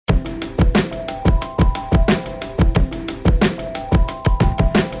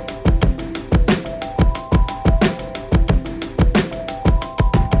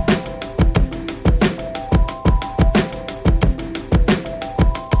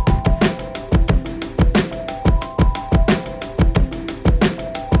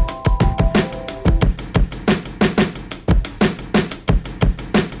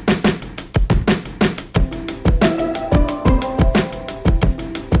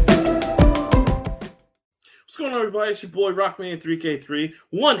going on, everybody? It's your boy Rockman3K3,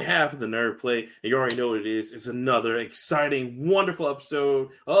 one half of the Nerd Play, and you already know what it is. It's another exciting, wonderful episode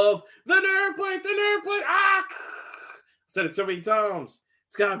of the Nerd Play. The Nerd Play. Said it so many times.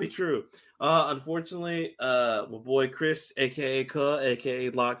 It's gotta be true. Unfortunately, my boy Chris, aka Ka, aka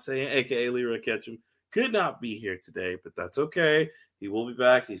Loxane, aka Leroy Ketchum, could not be here today, but that's okay. He will be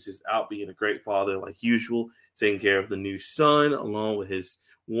back. He's just out being a great father, like usual, taking care of the new son along with his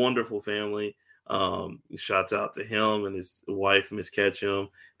wonderful family. Shouts out to him and his wife, Miss Ketchum.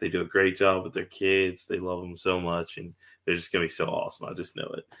 They do a great job with their kids. They love them so much, and they're just gonna be so awesome. I just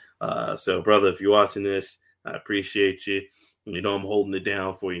know it. So, brother, if you're watching this, I appreciate you. You know I'm holding it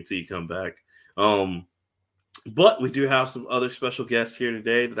down for you until you come back. But we do have some other special guests here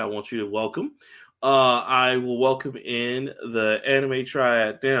today that I want you to welcome. I will welcome in the Anime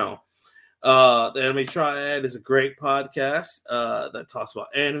Triad now. The Anime Triad is a great podcast that talks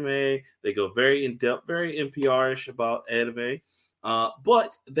about anime. They go very in-depth, very NPR-ish about anime,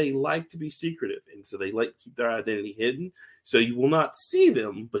 but they like to be secretive, and so they like to keep their identity hidden. So you will not see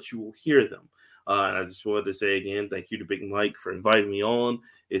them, but you will hear them. And I just wanted to say again, thank you to Big Mike for inviting me on.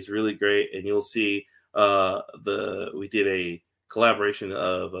 It's really great, and you'll see we did a collaboration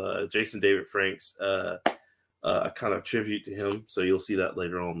of Jason David Frank's a kind of tribute to him, so you'll see that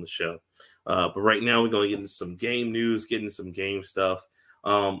later on in the show. But right now, we're going to get into some game news, get into some game stuff.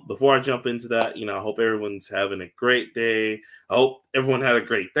 Before I jump into that, I hope everyone's having a great day. I hope everyone had a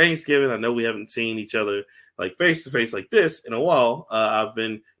great Thanksgiving. I know we haven't seen each other like face to face like this in a while. I've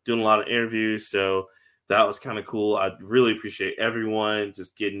been doing a lot of interviews, so that was kind of cool. I really appreciate everyone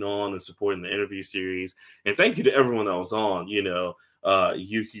just getting on and supporting the interview series. And thank you to everyone that was on,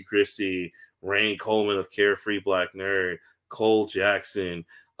 Yuki Christie, Rain Coleman of Carefree Black Nerd, Cole Jackson,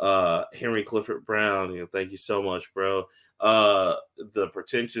 Henry Clifford Brown. Thank you so much, bro. The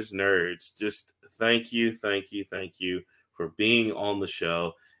Pretentious Nerds. Just thank you for being on the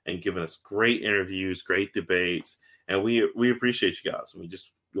show and giving us great interviews, great debates. And we appreciate you guys. We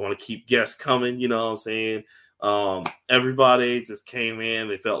want to keep guests coming, you know what I'm saying? Everybody just came in.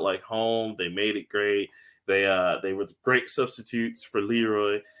 They felt like home. They made it great. They were great substitutes for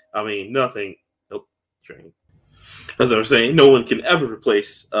Leroy. I mean, nothing. Nope. Train. As I was saying, no one can ever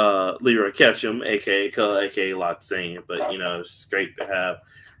replace Leroy Ketchum, aka Loxane. But it's just great to have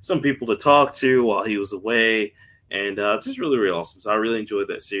some people to talk to while he was away, and just really, really awesome. So I really enjoyed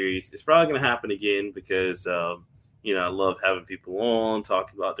that series. It's probably going to happen again because I love having people on,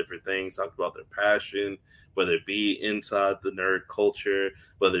 talking about different things, talking about their passion, whether it be inside the nerd culture,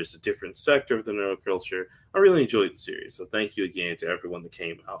 whether it's a different sector of the nerd culture. I really enjoyed the series. So thank you again to everyone that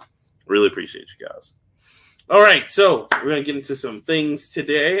came out. Really appreciate you guys. All right, so we're going to get into some things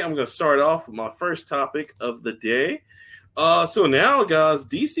today. I'm going to start off with my first topic of the day. So now, guys,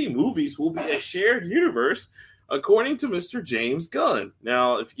 DC movies will be a shared universe, according to Mr. James Gunn.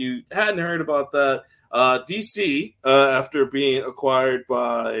 Now, if you hadn't heard about that, DC, after being acquired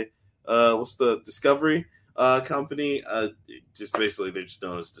by, what's the Discovery company? Just basically, they're just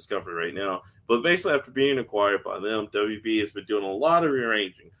known as Discovery right now. But basically, after being acquired by them, WB has been doing a lot of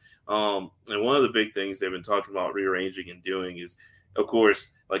rearranging. And one of the big things they've been talking about rearranging and doing is, of course,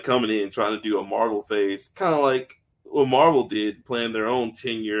 like coming in and trying to do a Marvel phase, kind of like what Marvel did, playing their own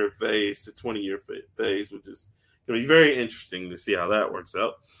 10-year phase to 20-year phase, which is going to be very interesting to see how that works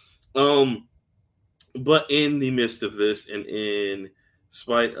out. But in the midst of this, and in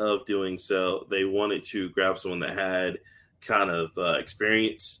spite of doing so, they wanted to grab someone that had kind of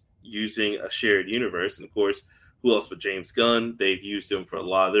experience using a shared universe. And of course, who else but James Gunn? They've used him for a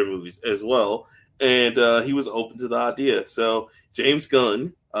lot of their movies as well. And he was open to the idea. So James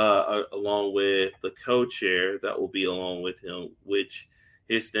Gunn, along with the co-chair that will be along with him, which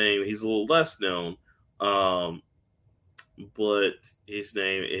his name, he's a little less known. But his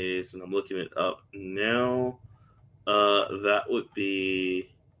name is, and I'm looking it up now, that would be,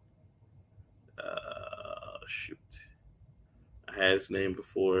 shoot. I had his name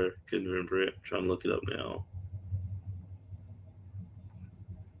before, couldn't remember it. I'm trying to look it up now.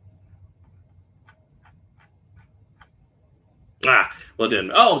 Well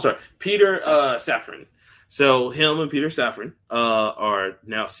then, I'm sorry, Peter Safran. So him and Peter Safran are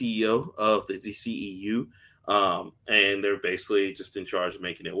now CEO of the DCEU. And they're basically just in charge of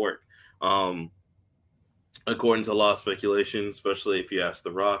making it work. According to a lot of speculation, especially if you ask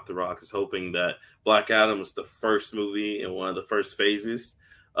The Rock is hoping that Black Adam is the first movie in one of the first phases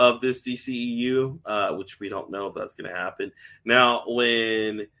of this DCEU, which we don't know if that's going to happen. Now,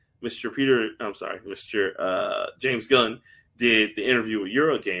 when Mr. James Gunn did the interview with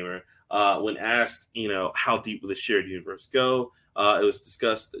Eurogamer, when asked, how deep will the shared universe go? It was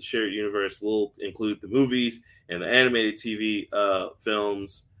discussed that shared universe will include the movies and the animated TV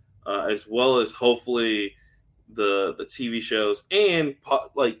films, as well as hopefully the TV shows and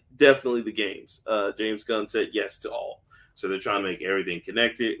like definitely the games. James Gunn said yes to all, so they're trying to make everything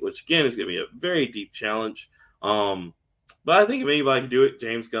connected, which again is going to be a very deep challenge. Um, but I think if anybody could do it,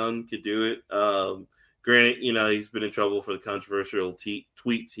 James Gunn could do it. Granted, he's been in trouble for the controversial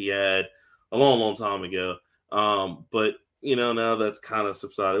tweets he had a long, long time ago. But now that's kind of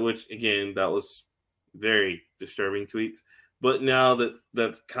subsided, which again, that was very disturbing tweets. But now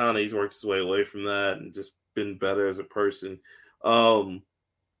that's kind of he's worked his way away from that and just been better as a person.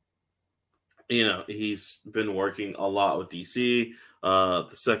 He's been working a lot with DC. The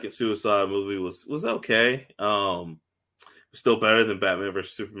second Suicide movie was okay. Still better than Batman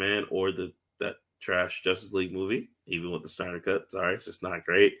vs Superman or that trash Justice League movie, even with the Snyder Cut. Sorry, it's just not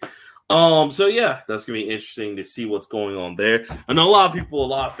great. So yeah, that's gonna be interesting to see what's going on there. I know a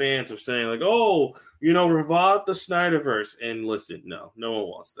lot of fans are saying like, oh, revive the Snyderverse. And listen, no one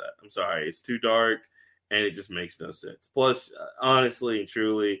wants that. I'm sorry, it's too dark and it just makes no sense. Plus, honestly and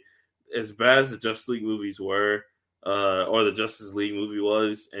truly, as bad as the Justice League movies were, or the Justice League movie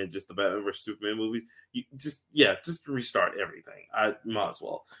was, and just the Batman vs Superman movies, just restart everything. I might as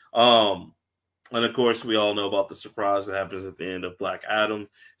well. And of course, we all know about the surprise that happens at the end of Black Adam,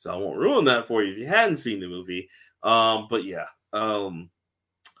 so I won't ruin that for you if you hadn't seen the movie. But yeah,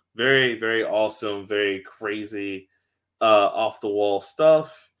 very, very awesome, very crazy, off the wall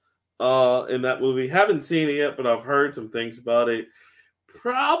stuff in that movie. Haven't seen it yet, but I've heard some things about it.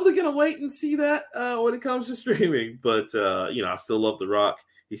 Probably gonna wait and see that when it comes to streaming. But I still love The Rock.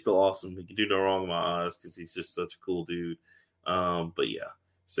 He's still awesome. He can do no wrong in my eyes because he's just such a cool dude. But yeah.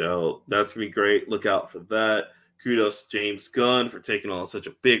 So that's going to be great. Look out for that. Kudos to James Gunn for taking on such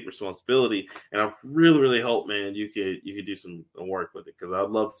a big responsibility. And I really, really hope, man, you could do some work with it, because I'd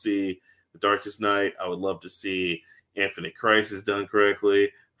love to see The Darkest Knight. I would love to see Infinite Crisis done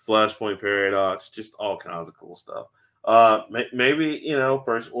correctly, Flashpoint Paradox, just all kinds of cool stuff. Maybe,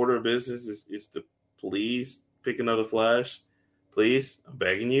 first order of business is to please pick another Flash. Please. I'm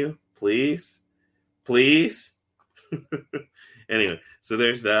begging you. Please. Anyway, so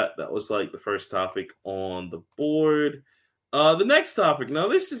there's that. That was like the first topic on the board. The next topic. Now,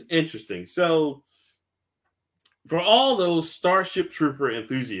 this is interesting. So, for all those Starship Trooper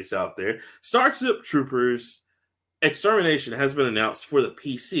enthusiasts out there, Starship Troopers Extermination has been announced for the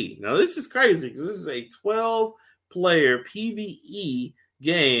PC. Now, this is crazy because this is a 12-player PvE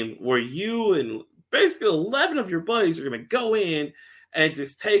game where you and basically 11 of your buddies are going to go in and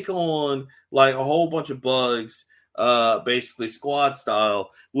just take on like a whole bunch of bugs, basically squad style,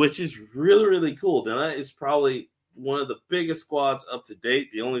 which is really, really cool. Now, that is probably one of the biggest squads up to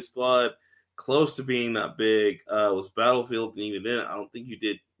date. The only squad close to being that big was Battlefield, and even then, I don't think you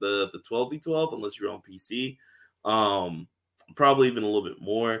did the 12v12 unless you're on PC. Probably even a little bit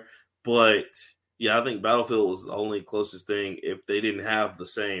more, but yeah, I think Battlefield was the only closest thing. If they didn't have the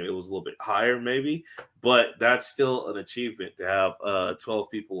same, it was a little bit higher maybe, but that's still an achievement to have 12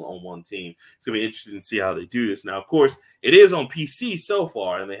 people on one team. It's gonna be interesting to see how they do this. Now, of course, it is on PC so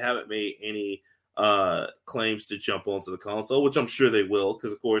far, and they haven't made any claims to jump onto the console, which I'm sure they will,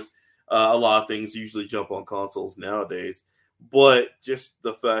 because of course a lot of things usually jump on consoles nowadays. But just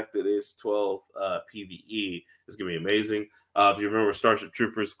the fact that it's 12 PvE is going to be amazing. If you remember Starship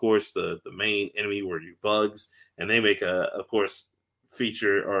Troopers, of course, the main enemy were your bugs, and they make of course,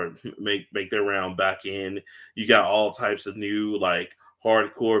 feature or make their round back in. You got all types of new, like,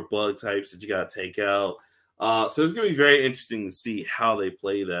 hardcore bug types that you got to take out. So it's going to be very interesting to see how they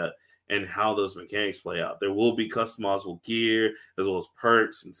play that and how those mechanics play out. There will be customizable gear as well as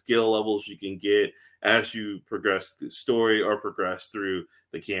perks and skill levels you can get as you progress through the story or progress through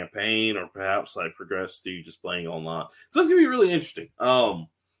the campaign, or perhaps like progress through just playing online. So it's gonna be really interesting. Of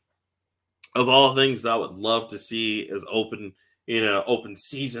all things that I would love to see as open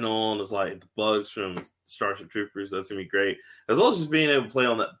season on is like the bugs from Starship Troopers. That's gonna be great, as well as just being able to play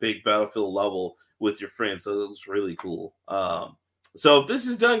on that big Battlefield level with your friends. So it was really cool. So if this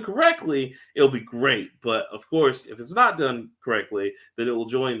is done correctly, it'll be great. But of course, if it's not done correctly, then it will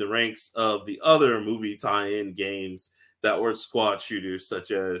join the ranks of the other movie tie-in games that were squad shooters,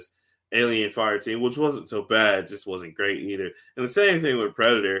 such as Alien Fireteam, which wasn't so bad, just wasn't great either. And the same thing with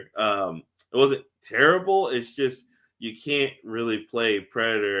Predator. It wasn't terrible. It's just you can't really play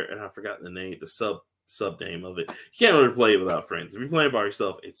Predator, and I forgot the name, the sub name of it. You can't really play it without friends. If you're playing by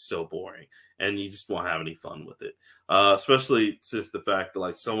yourself, it's so boring, and you just won't have any fun with it. Especially since the fact that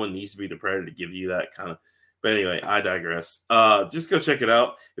like someone needs to be the Predator to give you that kind of But anyway, I digress. Just go check it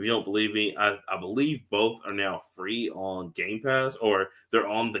out. If you don't believe me, I believe both are now free on Game Pass, or they're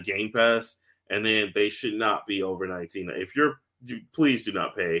on the Game Pass, and then they should not be over 19. If you're, please do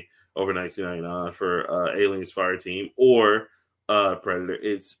not pay over 19.99 for Aliens Fireteam or Predator.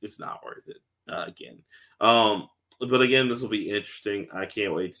 It's not worth it. Again, but again, this will be interesting. I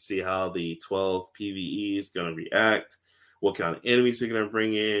can't wait to see how the 12 PVE is going to react. What kind of enemies they're going to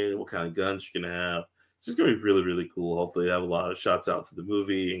bring in? What kind of guns you're going to have? It's just going to be really, really cool. Hopefully, they have a lot of shots out to the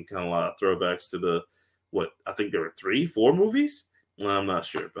movie and kind of a lot of throwbacks to the, what I think there were 3-4 movies. Well, I'm not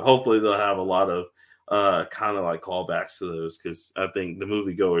sure, but hopefully they'll have a lot of kind of like callbacks to those, because I think the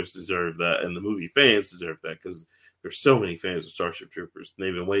moviegoers deserve that and the movie fans deserve that, because there's so many fans of Starship Troopers and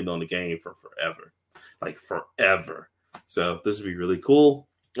they've been waiting on the game for forever, like forever. So this would be really cool.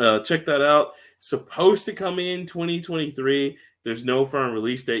 Check that out. Supposed to come in 2023. There's no firm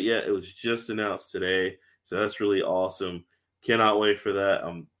release date yet. It was just announced today. So that's really awesome. Cannot wait for that.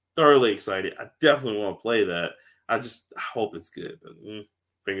 I'm thoroughly excited. I definitely want to play that. I hope it's good. But,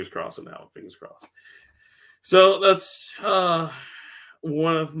 fingers crossed on that one. Fingers crossed. So that's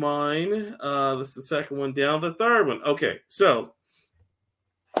one of mine. That's the second one down. The third one. Okay, so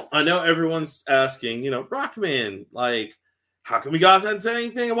I know everyone's asking, Rockman, like, how come you guys hadn't said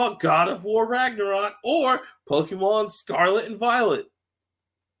anything about God of War Ragnarok or Pokemon Scarlet and Violet?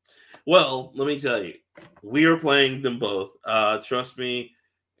 Well, let me tell you, we are playing them both. Trust me,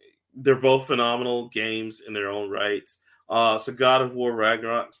 they're both phenomenal games in their own rights. So God of War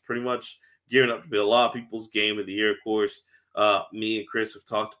Ragnarok is pretty much gearing up to be a lot of people's game of the year, of course. Me and Chris have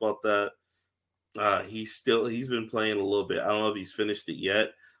talked about that. He's been playing a little bit. I don't know if he's finished it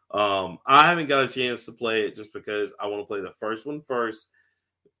yet. I haven't got a chance to play it just because I want to play the first one first,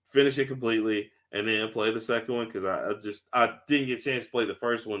 finish it completely, and then play the second one, because I didn't get a chance to play the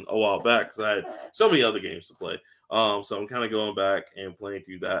first one a while back because I had so many other games to play. So I'm kind of going back and playing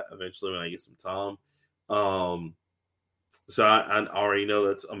through that eventually when I get some time. So I already know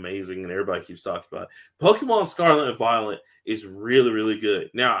that's amazing, and everybody keeps talking about it. Pokemon Scarlet and Violet is really, really good.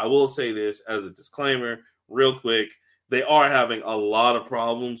 Now, I will say this as a disclaimer, real quick. They are having a lot of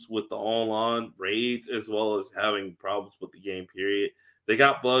problems with the online raids, as well as having problems with the game, period. They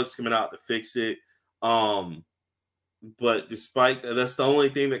got bugs coming out to fix it. But despite that, that's the only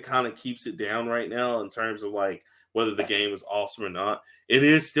thing that kind of keeps it down right now in terms of like whether the game is awesome or not. It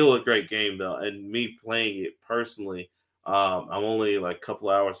is still a great game, though. And me playing it personally, I'm only like a couple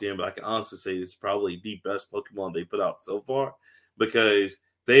hours in, but I can honestly say this is probably the best Pokemon they put out so far, because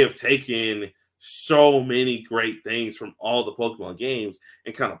they have taken so many great things from all the Pokemon games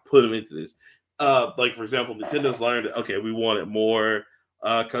and kind of put them into this. Like, for example, Nintendo's learned that, okay, we wanted more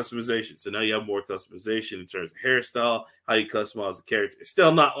customization. So now you have more customization in terms of hairstyle, how you customize the character. It's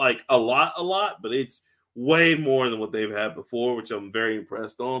still not like a lot, but it's way more than what they've had before, which I'm very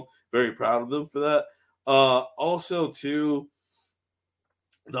impressed on. Very proud of them for that. Also, too,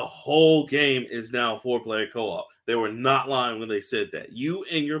 the whole game is now 4-player co-op. They were not lying when they said that. You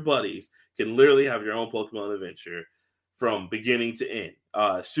and your buddies can literally have your own Pokemon adventure from beginning to end.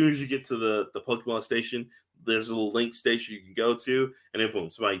 As soon as you get to the Pokemon station, there's a little link station you can go to, and then boom,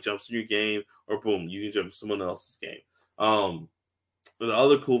 somebody jumps in your game, or boom, you can jump in someone else's game. The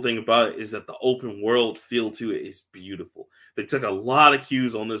other cool thing about it is that the open world feel to it is beautiful. They took a lot of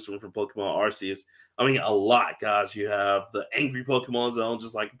cues on this one from Pokemon Arceus. I mean, a lot, guys. You have the angry Pokemon zone,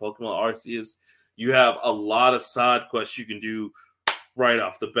 just like Pokemon Arceus. You have a lot of side quests you can do right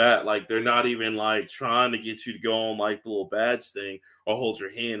off the bat. Like, they're not even like trying to get you to go on like the little badge thing or hold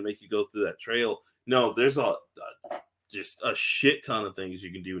your hand and make you go through that trail. No, there's just a shit ton of things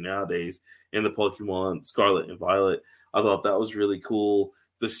you can do nowadays in the Pokemon Scarlet and Violet. I thought that was really cool.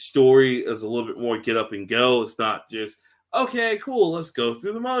 The story is a little bit more get up and go. It's not just, okay, cool, let's go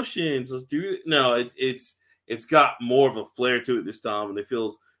through the motions. Let's do it. No, it's got more of a flair to it this time, and it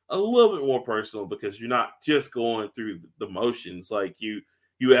feels a little bit more personal, because you're not just going through the motions. Like, you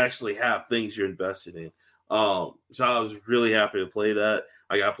actually have things you're invested in. So I was really happy to play that.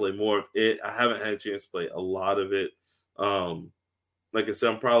 I got to play more of it. I haven't had a chance to play a lot of it. Like I said,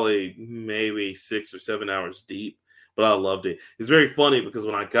 I'm probably maybe 6 or 7 hours deep, but I loved it. It's very funny because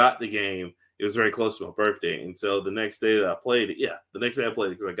when I got the game, it was very close to my birthday. And so the next day that I played it,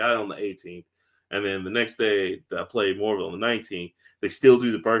 because I got it on the 18th. And then the next day that I played more of it on the 19th, they still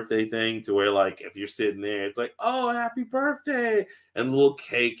do the birthday thing to where, like, if you're sitting there, it's like, oh, happy birthday, and little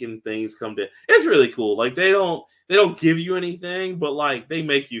cake and things come down. It's really cool. Like, they don't give you anything, but like they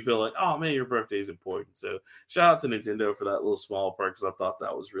make you feel like, oh man, your birthday is important. So shout out to Nintendo for that little small part, because I thought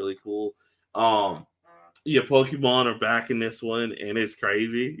that was really cool. Pokemon are back in this one, and it's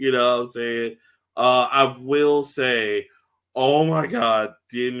crazy. You know what I'm saying? I will say, oh my god,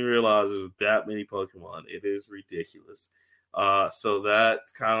 didn't realize there's that many Pokemon. It is ridiculous. So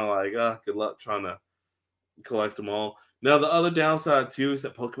that's kind of like, good luck trying to collect them all. Now, the other downside too is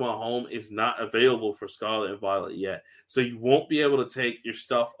that Pokemon Home is not available for Scarlet and Violet yet. So you won't be able to take your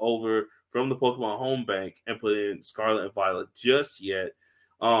stuff over from the Pokemon Home Bank and put it in Scarlet and Violet just yet.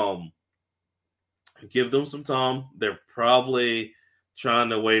 Um, Give them some time. They're probably trying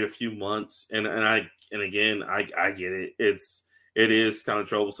to wait a few months, and again, I get it. It is kind of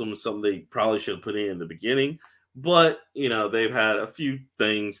troublesome. It's something they probably should have put in the beginning, but they've had a few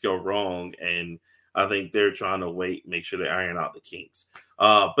things go wrong, and I think they're trying to wait, make sure they iron out the kinks.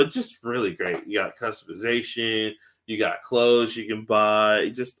 But just really great. You got customization, you got clothes you can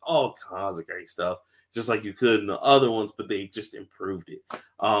buy, just all kinds of great stuff, just like you could in the other ones, but they just improved it.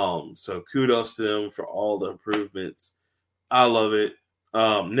 So kudos to them for all the improvements. I love it.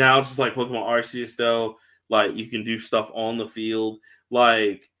 Now it's just like Pokemon Arceus though. Like you can do stuff on the field.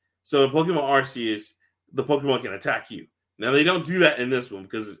 Like so in Pokemon Arceus, the Pokemon can attack you. Now they don't do that in this one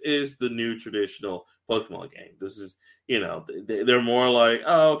because it is the new traditional Pokemon game. This is, they're more like,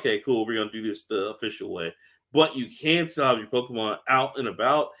 oh, okay, cool, we're gonna do this the official way. But you can still have your Pokemon out and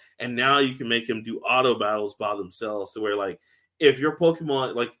about, and now you can make them do auto battles by themselves. So where like if your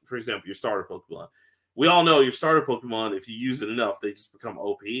Pokemon, like for example, your starter Pokemon, we all know your starter Pokemon, if you use it enough, they just become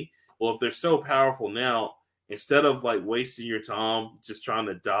OP. Well, if they're so powerful now, instead of like wasting your time just trying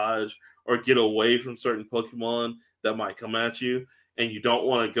to dodge or get away from certain Pokemon that might come at you, and you don't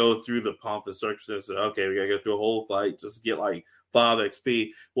want to go through the pomp and circumstances, okay, we gotta go through a whole fight just to get like 5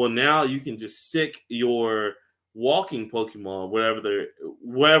 XP. Well, now you can just sick your walking Pokemon, wherever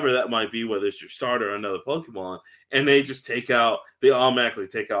that might be, whether it's your starter or another Pokemon, and they automatically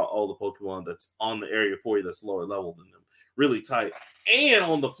take out all the Pokemon that's on the area for you that's lower level than them. Really tight. And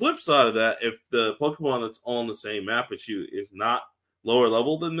on the flip side of that, if the Pokemon that's on the same map as you is not lower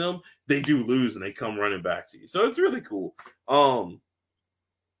level than them, they do lose and they come running back to you. So it's really cool.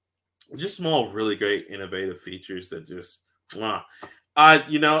 Just small, really great, innovative features that just,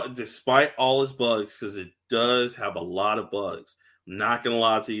 despite all its bugs, because it does have a lot of bugs, I'm not gonna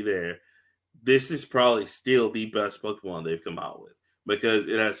lie to you there. This is probably still the best Pokemon they've come out with because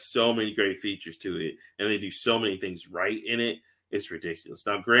it has so many great features to it, and they do so many things right in it. It's ridiculous.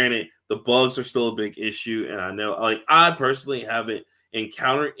 Now, granted, the bugs are still a big issue, and I know, like, I personally haven't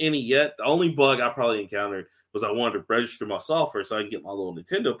encountered any yet. The only bug I probably encountered was I wanted to register my software so I can get my little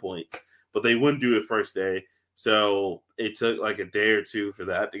Nintendo points, but they wouldn't do it first day. So it took like a day or two for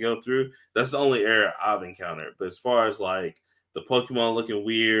that to go through. That's the only error I've encountered. But as far as like the Pokemon looking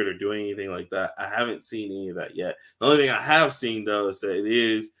weird or doing anything like that, I haven't seen any of that yet. The only thing I have seen though is that it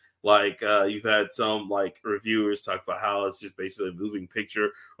is like you've had some like reviewers talk about how it's just basically a moving picture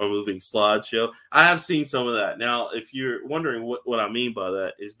or moving slideshow. I have seen some of that. Now, if you're wondering what I mean by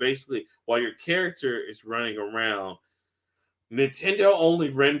that, is basically while your character is running around, Nintendo only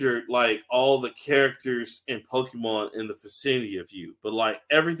rendered like all the characters and Pokemon in the vicinity of you, but like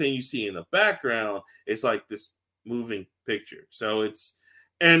everything you see in the background is like this moving picture. So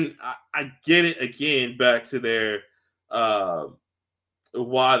I get it again back to their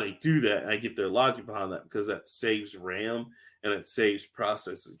why they do that. I get their logic behind that because that saves RAM and it saves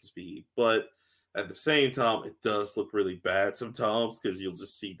processing speed. But at the same time, it does look really bad sometimes because you'll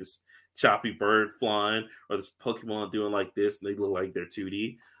just see this choppy bird flying or this Pokemon doing like this and they look like they're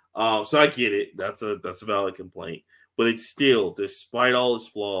 2D. So I get it. That's a valid complaint. But it's still, despite all its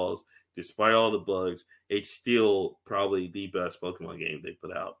flaws, despite all the bugs, it's still probably the best Pokemon game they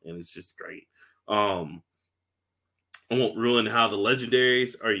put out. And it's just great. I won't ruin how the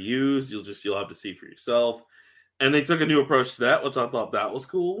legendaries are used. You'll have to see for yourself. And they took a new approach to that, which I thought that was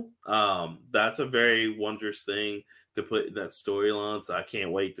cool. That's a very wondrous thing to put in that storyline. So I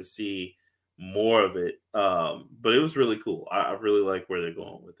can't wait to see more of it. But it was really cool. I really like where they're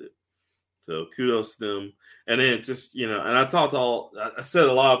going with it. So kudos to them. And then just, and I said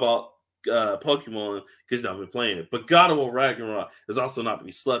a lot about Pokemon because I've been playing it. But God of War Ragnarok is also not to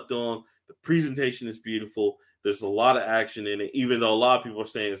be slept on. The presentation is beautiful. There's a lot of action in it, even though a lot of people are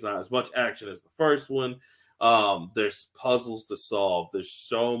saying it's not as much action as the first one. There's puzzles to solve. There's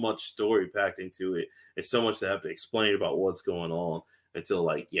so much story packed into it. There's so much to have to explain about what's going on until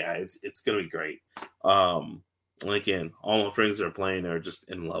it's gonna be great. And again, all my friends that are playing are just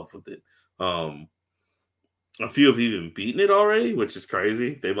in love with it. A few have even beaten it already, which is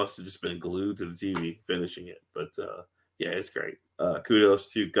crazy. They must have just been glued to the TV finishing it. But it's great.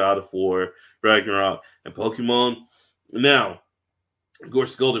 Kudos to God of War, Ragnarok, and Pokemon. Now, of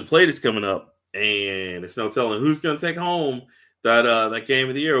course, Golden Plate is coming up, and it's no telling who's going to take home that Game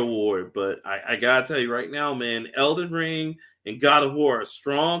of the Year award. But I gotta tell you right now, man, Elden Ring and God of War are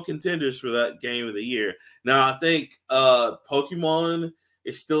strong contenders for that Game of the Year. Now I think Pokemon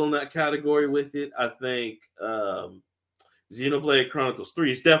is still in that category with it. I think Xenoblade Chronicles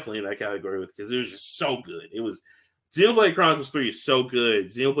 3 is definitely in that category with, because it was just so good. It was Xenoblade Chronicles 3 is so good.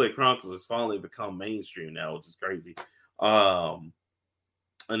 Xenoblade Chronicles has finally become mainstream now, which is crazy.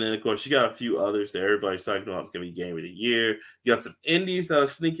 And then, of course, you got a few others that everybody's talking about. It's going to be Game of the Year. You got some indies that are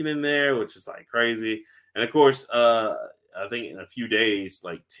sneaking in there, which is like crazy. And, of course, I think in a few days,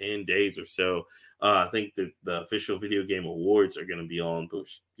 like 10 days or so, I think the official video game awards are going to be on,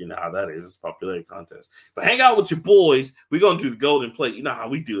 which you know how that is. It's a popularity contest. But hang out with your boys. We're going to do the golden plate. You know how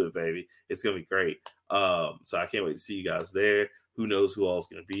we do it, baby. It's going to be great. So I can't wait to see you guys there. Who knows who all's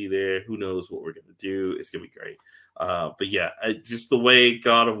going to be there? Who knows what we're going to do? It's going to be great. But yeah, just the way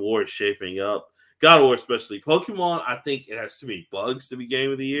God of War is shaping up. God of War, especially Pokemon, I think it has too many bugs to be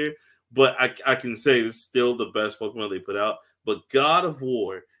Game of the Year. But I can say this is still the best Pokemon they put out. But God of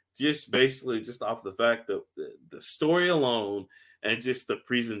War, just basically just off the fact that the story alone and just the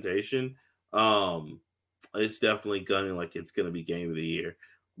presentation, it's definitely gunning like it's going to be Game of the Year.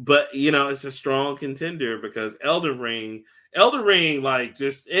 But, you know, it's a strong contender because Elden Ring, like,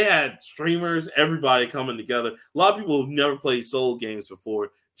 just it had streamers, everybody coming together. A lot of people who've never played Soul games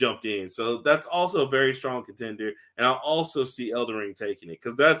before jumped in. So that's also a very strong contender. And I'll also see Elden Ring taking it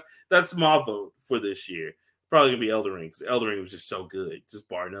because that's my vote for this year. Probably gonna be Elden Ring because Elden Ring was just so good, just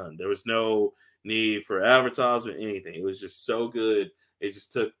bar none. There was no need for advertisement, anything. It was just so good. It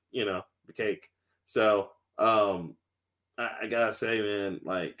just took, you know, the cake. So I gotta say, man,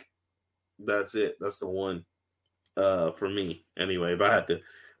 like that's it. That's the one for me. Anyway, if I had to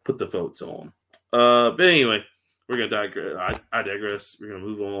put the votes on. But anyway, we're gonna digress. I digress. We're gonna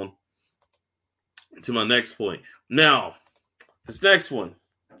move on to my next point. Now, this next one,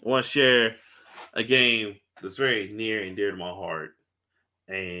 I want to share a game that's very near and dear to my heart.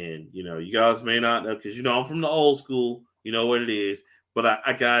 And you know, you guys may not know because you know I'm from the old school. You know what it is, but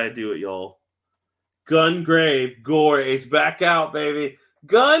I gotta do it, y'all. Gungrave Gore is back out, baby.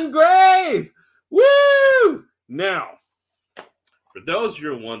 Gungrave! Woo! Now, for those of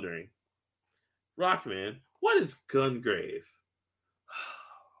you wondering, Rockman, what is Gungrave?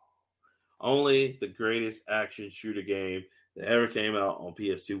 Only the greatest action shooter game that ever came out on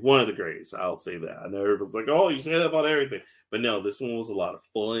PS2. One of the greatest, I'll say that. I know everyone's like, oh, you say that about everything. But no, this one was a lot of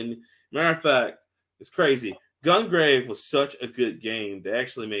fun. Matter of fact, it's crazy. Gungrave was such a good game. They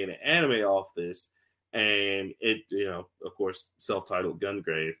actually made an anime off this. And it, you know, of course, self-titled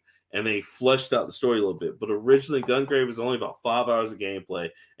Gungrave. And they fleshed out the story a little bit. But originally, Gungrave was only about 5 hours of gameplay.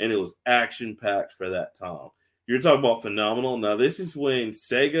 And it was action-packed for that time. You're talking about phenomenal. Now, this is when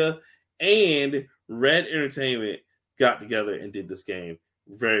Sega and Red Entertainment got together and did this game.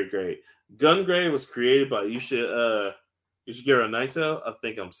 Very great. Gungrave was created by Yoshiguro Naito. I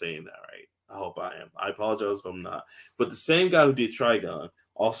think I'm saying that right. I hope I am. I apologize if I'm not. But the same guy who did Trigun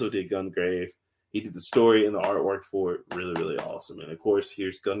also did Gungrave. He did the story and the artwork for it. Really, really awesome. And of course,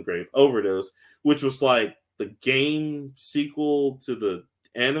 here's Gungrave Overdose, which was like the game sequel to the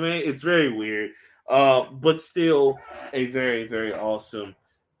anime. It's very weird, but still a very, very awesome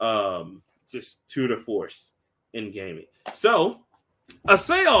just tour de force in gaming. So I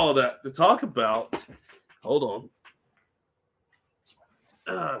say all that to talk about. Hold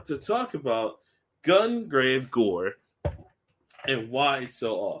on. To talk about Gungrave Gore and why it's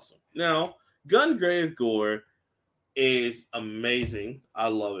so awesome. Now, Gungrave Gore is amazing. I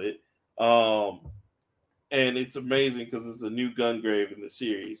love it. And it's amazing because it's a new Gungrave in the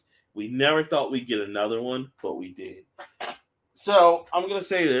series. We never thought we'd get another one, but we did. So I'm going to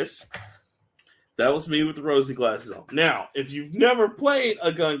say this. That was me with the rosy glasses on. Now, if you've never played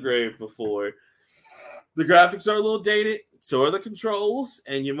a Gungrave before, the graphics are a little dated. So are the controls.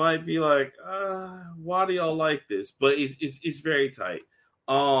 And you might be like, why do y'all like this? But it's very tight.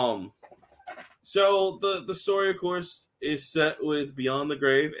 So the story, of course, is set with Beyond the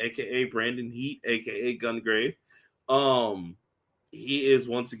Grave, a.k.a. Brandon Heat, a.k.a. Gungrave. He is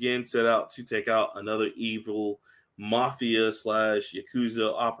once again set out to take out another evil mafia /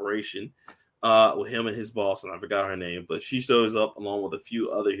 Yakuza operation with him and his boss, and I forgot her name, but she shows up along with a few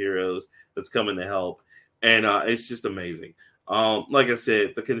other heroes that's coming to help, and it's just amazing. Like I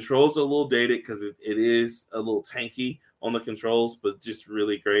said, the controls are a little dated because it is a little tanky on the controls, but just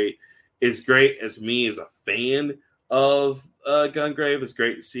really great. It's great as me as a fan of Gungrave. It's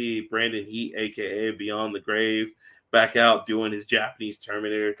great to see Brandon Heat, a.k.a. Beyond the Grave, back out doing his Japanese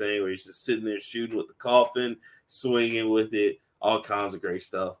Terminator thing where he's just sitting there shooting with the coffin, swinging with it. all kinds of great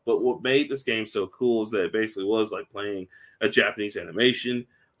stuff. But what made this game so cool is that it basically was like playing a Japanese animation,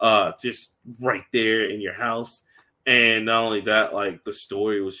 just right there in your house. And not only that, like the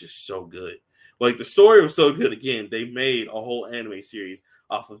story was just so good. Like the story was so good. Again, they made a whole anime series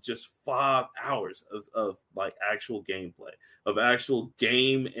off of just 5 hours of like actual gameplay, of actual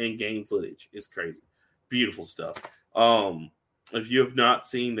game and game footage. It's crazy. Beautiful stuff. If you have not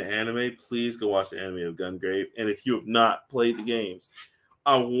seen the anime, please go watch the anime of Gungrave. And if you have not played the games,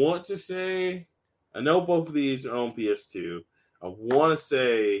 I want to say, I know both of these are on PS2. I want to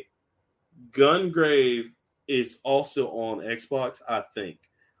say Gungrave is also on Xbox, I think.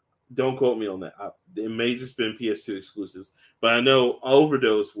 Don't quote me on that. It may just been PS2 exclusives, but I know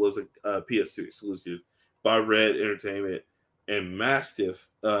Overdose was a PS2 exclusive by Red Entertainment and Mastiff,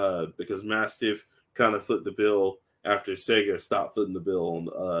 because Mastiff kind of flipped the bill after Sega stopped footing the bill on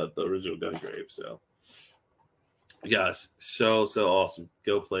the original Gungrave. So, guys, so awesome.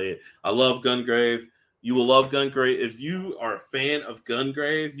 Go play it. I love Gungrave. You will love Gungrave. If you are a fan of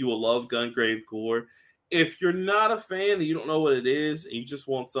Gungrave, you will love Gungrave Gore. If you're not a fan and you don't know what it is and you just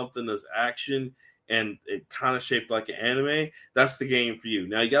want something that's action and it kind of shaped like an anime, that's the game for you.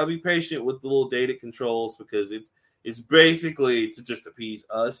 Now, you got to be patient with the little data controls because it's basically to just appease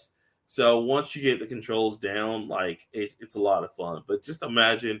us. So once you get the controls down, like it's a lot of fun. But just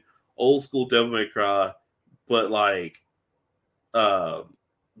imagine old school Devil May Cry, but like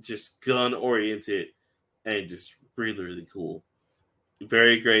just gun oriented and just really, really cool.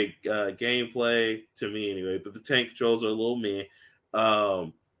 Very great gameplay to me anyway, but the tank controls are a little meh.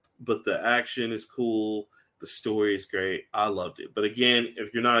 But the action is cool. The story is great. I loved it. But again,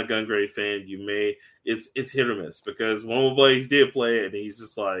 if you're not a Gungrave fan, it's hit or miss because one of my buddies did play it and he's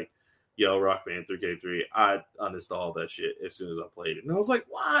just like, yo, Rockman 3K3, I uninstalled that shit as soon as I played it. And I was like,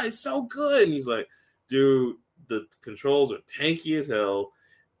 why? It's so good. And he's like, dude, the controls are tanky as hell.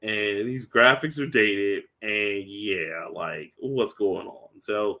 And these graphics are dated, and yeah, like what's going on?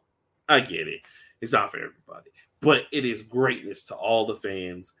 So I get it. It's not for everybody, but it is greatness to all the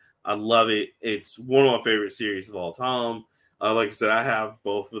fans. I love it. It's one of my favorite series of all time. Like I said, I have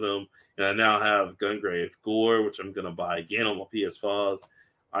both of them, and I now have Gungrave Gore, which I'm gonna buy again on my PS5.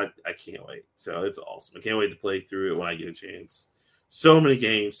 I can't wait. So it's awesome. I can't wait to play through it when I get a chance. So many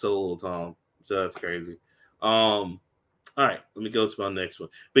games, so little time. So that's crazy. All right, let me go to my next one.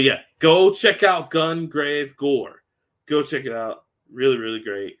 But yeah, go check out Gungrave Gore. Go check it out. Really, really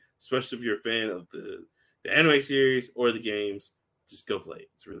great. Especially if you're a fan of the anime series or the games. Just go play it.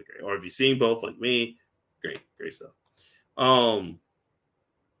 It's really great. Or if you've seen both like me, great stuff. All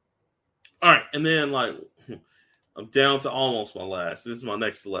right, and then like I'm down to almost my last. This is my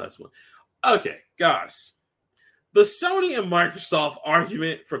next to last one. Okay, guys. The Sony and Microsoft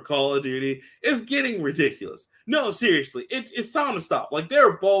argument for Call of Duty is getting ridiculous. No, seriously, it's time to stop. Like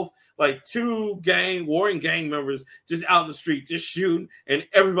they're both like two warring gang members just out in the street, just shooting, and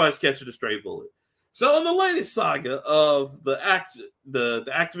everybody's catching a stray bullet. So in the latest saga of the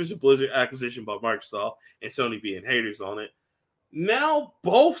Activision Blizzard acquisition by Microsoft and Sony being haters on it, now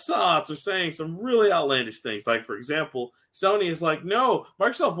both sides are saying some really outlandish things. Like, for example, Sony is like, no,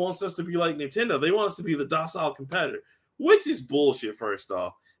 Microsoft wants us to be like Nintendo. They want us to be the docile competitor, which is bullshit, first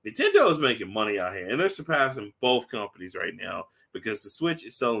off. Nintendo is making money out here, and they're surpassing both companies right now because the Switch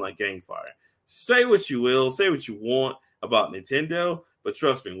is selling like gang fire. Say what you will, say what you want about Nintendo, but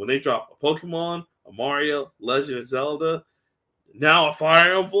trust me, when they drop a Pokemon, a Mario, Legend of Zelda, now a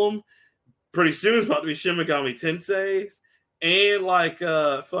Fire Emblem, pretty soon it's about to be Shin Megami Tensei, and like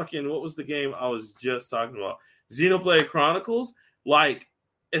fucking, what was the game I was just talking about? Xenoblade Chronicles. Like,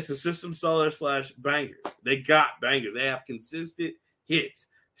 it's a system seller / bangers. They got bangers. They have consistent hits.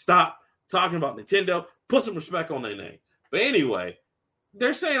 Stop talking about Nintendo. Put some respect on their name. But anyway,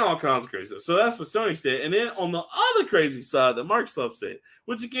 they're saying all kinds of crazy stuff. So that's what Sony said. And then on the other crazy side that Microsoft said,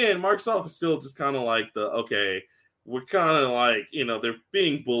 which again, Microsoft is still just kind of like okay, we're kind of like, they're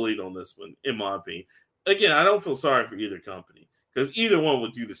being bullied on this one, in my opinion. Again, I don't feel sorry for either company because either one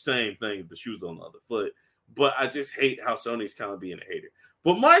would do the same thing if the shoe was on the other foot. But I just hate how Sony's kind of being a hater.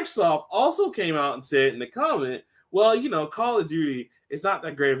 But Microsoft also came out and said in the comment, well, Call of Duty is not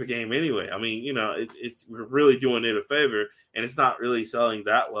that great of a game anyway. I mean, it's we're really doing it a favor, and it's not really selling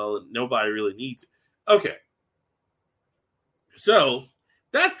that well. Nobody really needs it. Okay. So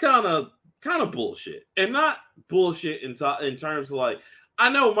that's kind of bullshit. And not bullshit in terms of like, I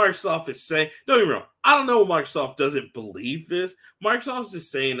know Microsoft is saying, don't get me wrong, I don't know Microsoft doesn't believe this. Microsoft's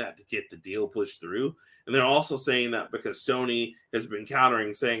just saying that to get the deal pushed through. And they're also saying that because Sony has been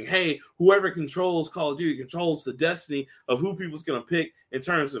countering, saying, hey, whoever controls Call of Duty controls the destiny of who people's going to pick in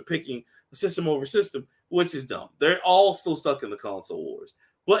terms of picking system over system, which is dumb. They're all still stuck in the console wars.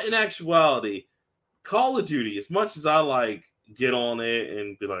 But in actuality, Call of Duty, as much as I like get on it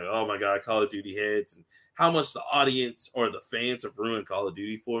and be like, oh my God, Call of Duty heads, and how much the audience or the fans have ruined Call of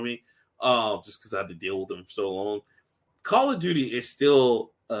Duty for me, just because I had to deal with them for so long. Call of Duty is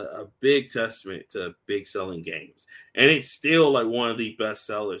still a big testament to big selling games. And it's still like one of the best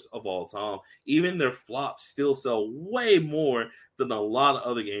sellers of all time. Even their flops still sell way more than a lot of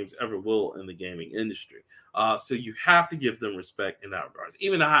other games ever will in the gaming industry. So you have to give them respect in that regards.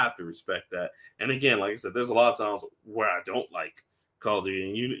 Even I have to respect that. And again, like I said, there's a lot of times where I don't like Call of Duty.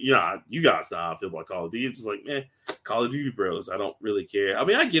 And you guys know how I feel about Call of Duty. It's just like, man, Call of Duty bros. I don't really care. I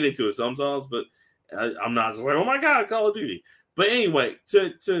mean, I get into it sometimes, but I'm not just like, oh my God, Call of Duty. But anyway,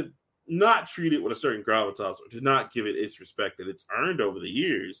 to not treat it with a certain gravitas or to not give it its respect that it's earned over the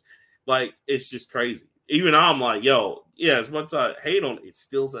years, like, it's just crazy. Even I'm like, yo, yeah, as much as I hate on it, it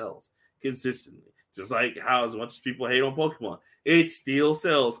still sells consistently. Just like how as much as people hate on Pokemon, it still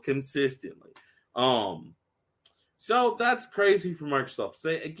sells consistently. So that's crazy for Microsoft to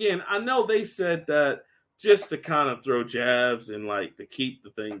say. Again, I know they said that just to kind of throw jabs and like to keep the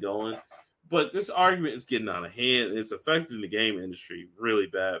thing going. But this argument is getting out of hand. And it's affecting the game industry really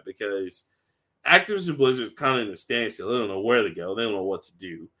bad because Activision Blizzard is kind of in a standstill. They don't know where to go. They don't know what to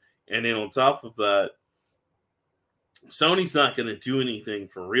do. And then on top of that, Sony's not going to do anything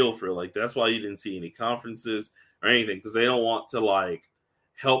for real. Like, that's why you didn't see any conferences or anything, because they don't want to like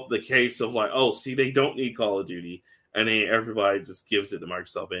help the case of like, oh, see, they don't need Call of Duty, and then everybody just gives it to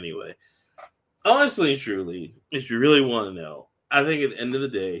Microsoft anyway. Honestly and truly, if you really want to know, I think at the end of the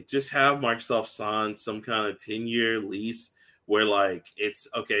day, just have Microsoft sign some kind of 10-year lease where like it's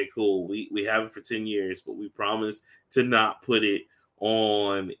okay, cool. We have it for 10 years, but we promise to not put it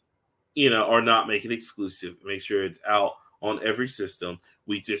on, or not make it exclusive. Make sure it's out on every system.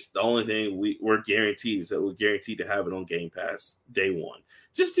 The only thing we're guaranteed is that we're guaranteed to have it on Game Pass day one.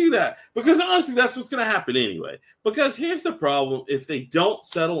 Just do that, because honestly, that's what's going to happen anyway. Because here's the problem: if they don't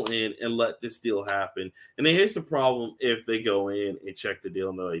settle in and let this deal happen, and then here's the problem: if they go in and check the deal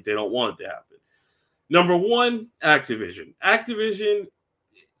and they don't want it to happen. Number one, Activision.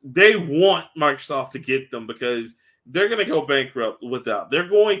 They want Microsoft to get them because they're going to go bankrupt without. They're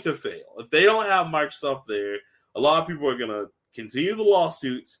going to fail if they don't have Microsoft there. A lot of people are going to continue the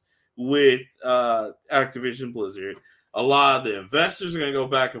lawsuits with Activision Blizzard. A lot of the investors are going to go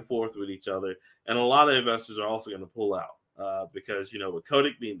back and forth with each other, and a lot of investors are also going to pull out because, with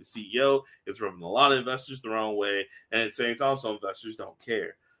Kotick being the CEO, it's rubbing a lot of investors the wrong way, and at the same time, some investors don't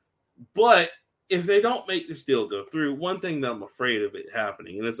care. But if they don't make this deal go through, one thing that I'm afraid of it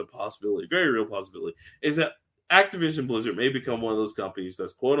happening, and it's a possibility, very real possibility, is that Activision Blizzard may become one of those companies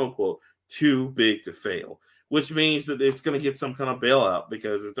that's quote-unquote too big to fail, which means that it's going to get some kind of bailout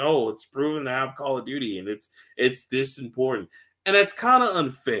because it's proven to have Call of Duty and it's this important. And that's kind of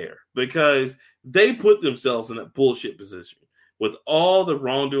unfair because they put themselves in that bullshit position with all the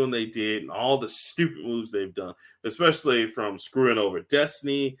wrongdoing they did and all the stupid moves they've done, especially from screwing over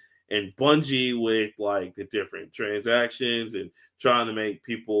Destiny and Bungie with like the different transactions and trying to make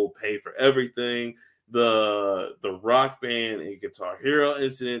people pay for everything. The Rock Band and Guitar Hero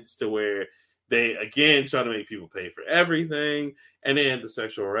incidents to where they, again, try to make people pay for everything. And then the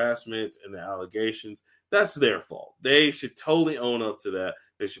sexual harassment and the allegations, that's their fault. They should totally own up to that.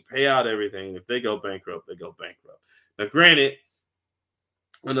 They should pay out everything. If they go bankrupt, they go bankrupt. Now, granted,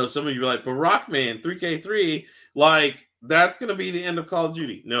 I know some of you are like, but Rockman 3K3, like, that's going to be the end of Call of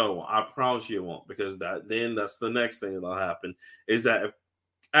Duty. No, I promise you it won't, because that's the next thing that'll happen is that if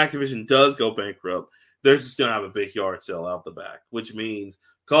Activision does go bankrupt, they're just going to have a big yard sale out the back, which means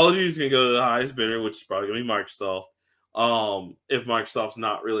Call of Duty is going to go to the highest bidder, which is probably going to be Microsoft. If Microsoft's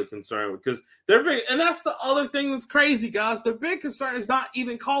not really concerned, because they're big, and that's the other thing that's crazy, guys. Their big concern is not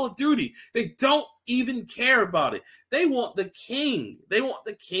even Call of Duty. They don't even care about it. They want the king. They want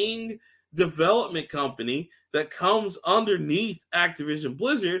the king development company that comes underneath Activision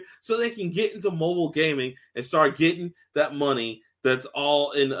Blizzard so they can get into mobile gaming and start getting that money that's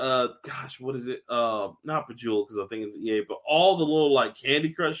all in what is it? Not Bejeweled, because I think it's EA, but all the little like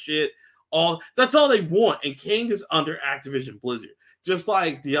Candy Crush shit. That's all they want. And King is under Activision Blizzard. Just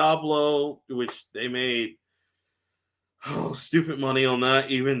like Diablo, which they made stupid money on that,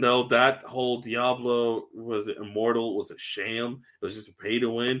 even though that whole Diablo Immortal was a sham. It was just a pay to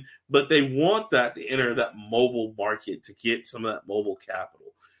win. But they want that to enter that mobile market to get some of that mobile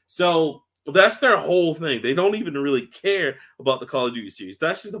capital. So that's their whole thing. They don't even really care about the Call of Duty series.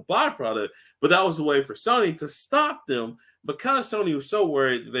 That's just a byproduct. But that was the way for Sony to stop them, because Sony was so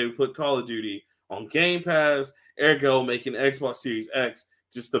worried that they would put Call of Duty on Game Pass, ergo making Xbox Series X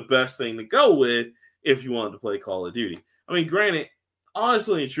just the best thing to go with if you wanted to play Call of Duty. I mean, granted,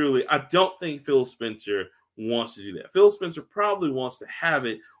 honestly and truly, I don't think Phil Spencer wants to do that. Phil Spencer probably wants to have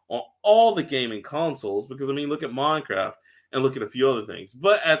it on all the gaming consoles because, I mean, look at Minecraft and look at a few other things.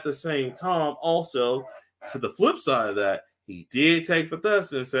 But at the same time, also, to the flip side of that, he did take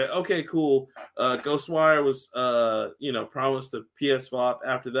Bethesda and said, okay, cool. Ghostwire was, promised to PS5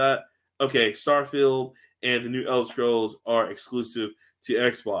 after that. Okay, Starfield and the new Elder Scrolls are exclusive to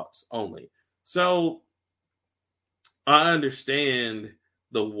Xbox only. So I understand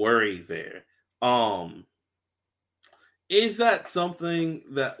the worry there. Is that something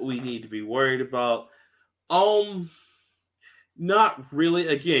that we need to be worried about? Not really,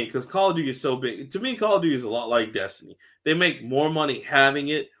 again, because Call of Duty is so big. To me, Call of Duty is a lot like Destiny. They make more money having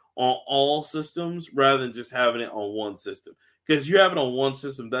it on all systems rather than just having it on one system. Because you have it on one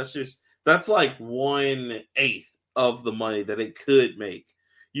system, that's like 1/8 of the money that it could make.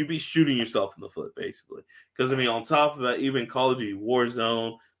 You'd be shooting yourself in the foot, basically. Because, I mean, on top of that, even Call of Duty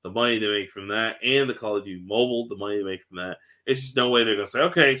Warzone, the money they make from that, and the Call of Duty Mobile, the money they make from that, it's just no way they're going to say,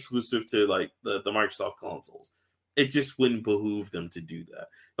 okay, exclusive to, like, the Microsoft consoles. It just wouldn't behoove them to do that.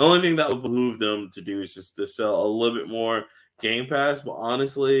 The only thing that would behoove them to do is just to sell a little bit more Game Pass. But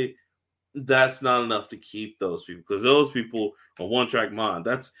honestly, that's not enough to keep those people because those people are one-track mind.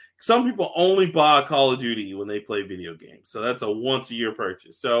 That's some people only buy Call of Duty when they play video games. So that's a once-a-year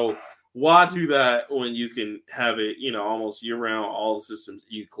purchase. So why do that when you can have it, almost year-round, all the systems,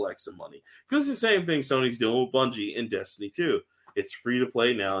 you collect some money? Because it's the same thing Sony's doing with Bungie and Destiny 2. It's free to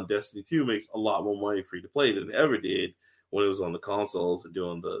play now, and Destiny 2 makes a lot more money free to play than it ever did when it was on the consoles and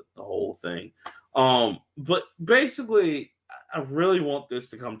doing the whole thing. But basically, I really want this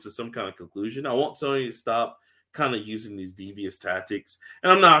to come to some kind of conclusion. I want Sony to stop kind of using these devious tactics.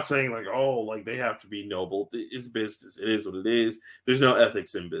 And I'm not saying like they have to be noble. It's business. It is what it is. There's no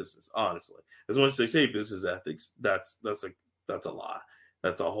ethics in business, honestly. As much as they say business ethics, that's a lie.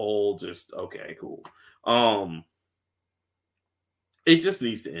 That's a whole just okay, cool. It just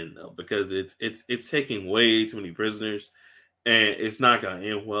needs to end though because it's taking way too many prisoners, and it's not going to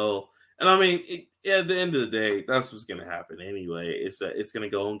end well. And I mean, at the end of the day, that's what's going to happen anyway. Is that it's going to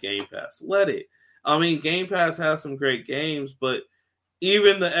go on Game Pass? Let it. I mean, Game Pass has some great games, but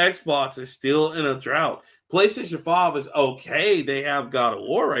even the Xbox is still in a drought. PlayStation 5 is okay. They have God of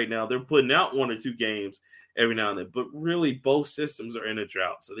War right now. They're putting out 1 or 2 games every now and then, but really both systems are in a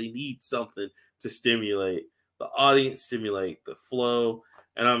drought, so they need something to stimulate the audience, stimulate the flow.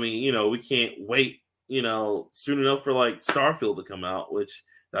 And I mean, we can't wait, soon enough for like Starfield to come out, which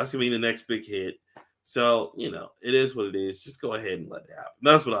that's gonna be the next big hit. So, it is what it is. Just go ahead and let it happen.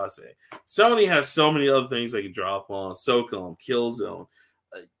 That's what I say. Sony has so many other things they can drop on. SOCOM, Killzone,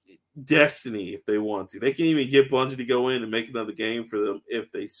 Destiny if they want to. They can even get Bungie to go in and make another game for them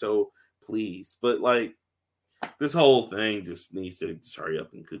if they so please. But like this whole thing just needs to just hurry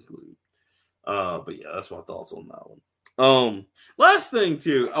up and conclude. But yeah, that's my thoughts on that one. Last thing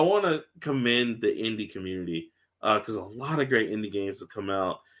too, I want to commend the indie community because a lot of great indie games have come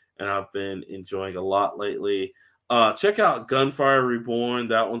out, and I've been enjoying a lot lately. Check out Gunfire Reborn.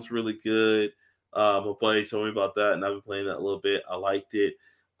 That one's really good. My buddy told me about that, and I've been playing that a little bit. I liked it.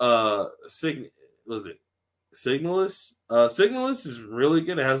 Was it Signalist? Signalist is really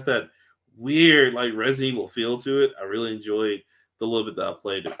good. It has that weird like Resident Evil feel to it. I really enjoyed the little bit that I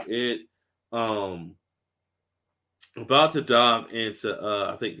played of it. About to dive into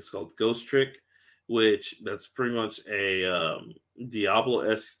I think it's called Ghost Trick, which that's pretty much a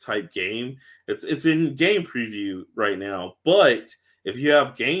Diablo-esque type game. It's in game preview right now, but if you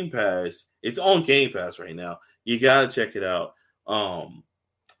have Game Pass, it's on Game Pass right now. You gotta check it out.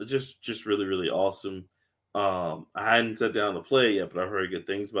 Just really, really awesome. I hadn't sat down to play it yet, but I've heard good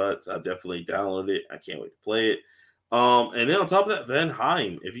things about it. So I definitely downloaded it. I can't wait to play it. And then on top of that, Van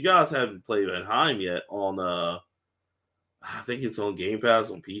Heim. If you guys haven't played Van Heim yet on I think it's on Game Pass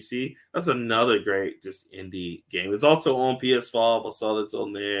on PC. That's another great just indie game. It's also on PS5. I saw that's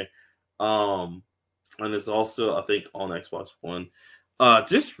on there. And it's also, I think, on Xbox One.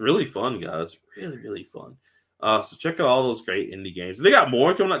 Just really fun, guys. Really, really fun. So check out all those great indie games. They got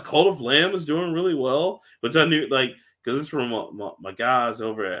more coming out. Cult of Lamb is doing really well, which I knew, like, because it's from my guys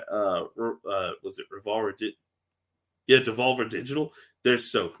over at was it Revolver? Devolver Digital. They're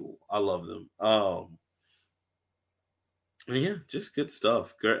so cool. I love them. And yeah, just good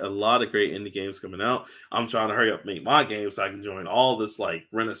stuff. A lot of great indie games coming out. I'm trying to hurry up and make my game so I can join all this like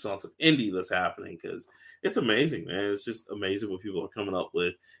renaissance of indie that's happening because it's amazing, man. It's just amazing what people are coming up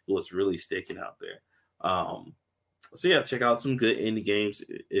with, what's really sticking out there. So yeah, check out some good indie games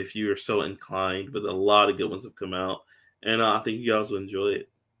if you are so inclined. But a lot of good ones have come out, and I think you guys will enjoy it.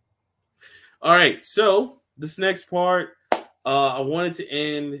 All right, so this next part, I wanted to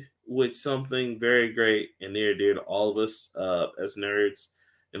end with something very great and near and dear to all of us as nerds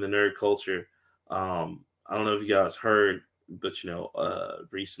in the nerd culture. I don't know if you guys heard, but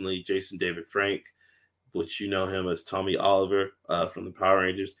recently Jason David Frank, which you know him as Tommy Oliver from the Power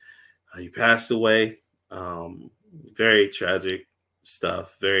Rangers, he passed away. Very tragic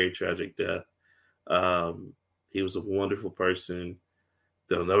stuff, very tragic death. He was a wonderful person.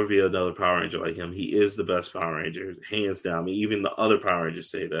 There'll never be another Power Ranger like him. He is the best Power Ranger, hands down. I mean, even the other Power Rangers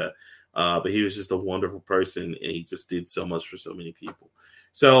say that. But he was just a wonderful person, and he just did so much for so many people.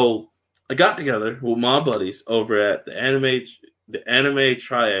 So I got together with my buddies over at the Anime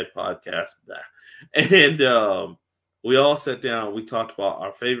Triad podcast, and we all sat down. We talked about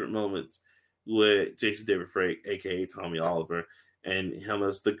our favorite moments with Jason David Frank, aka Tommy Oliver, and him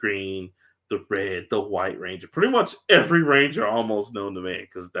as the green, the red, the white ranger. Pretty much every ranger almost known to man,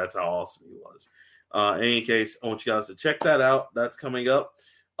 because that's how awesome he was. In any case, I want you guys to check that out. That's coming up.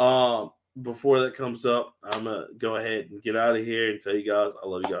 Before that comes up, I'm gonna go ahead and get out of here and tell you guys I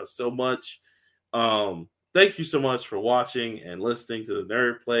love you guys so much. Thank you so much for watching and listening to the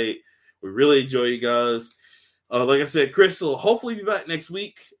Nerd Plate. We really enjoy you guys. Like I said, Chris will hopefully be back next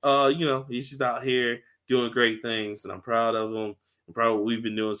week. He's just out here doing great things, and I'm proud of him. I'm proud of what we've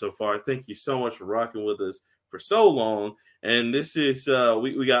been doing so far. Thank you so much for rocking with us for so long. And this is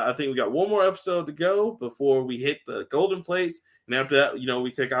we got one more episode to go before we hit the golden plates. And after that,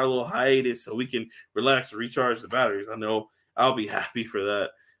 we take our little hiatus so we can relax and recharge the batteries. I know I'll be happy for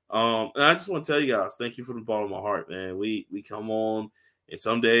that. And I just want to tell you guys, thank you from the bottom of my heart, man. We come on, and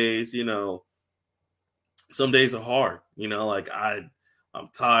some days are hard. I'm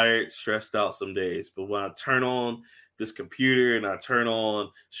tired, stressed out some days. But when I turn on this computer and I turn on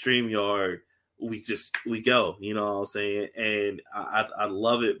StreamYard, we go, you know what I'm saying? And I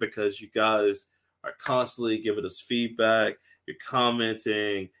love it because you guys are constantly giving us feedback. You're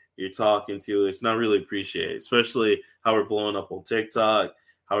commenting, you're talking to us, and I really appreciate it, especially how we're blowing up on TikTok,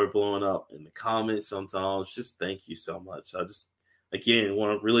 how we're blowing up in the comments sometimes. Just thank you so much. I just, again,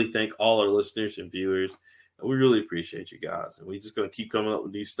 want to really thank all our listeners and viewers. And we really appreciate you guys. And we're just going to keep coming up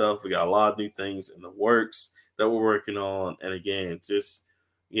with new stuff. We got a lot of new things in the works that we're working on. And again, just,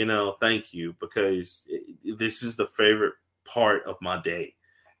 thank you, because this is the favorite part of my day.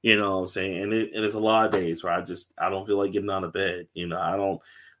 You know what I'm saying? And it's a lot of days where I don't feel like getting out of bed. I don't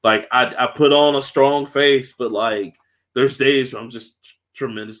I put on a strong face, but there's days where I'm just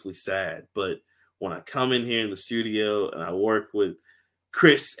tremendously sad. But when I come in here in the studio and I work with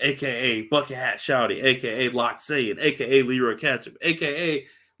Chris, a.k.a. Bucket Hat Shouty, a.k.a. Lock Saying, a.k.a. Leroy Ketchum, a.k.a.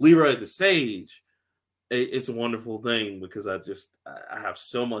 Leroy the Sage, it's a wonderful thing because I have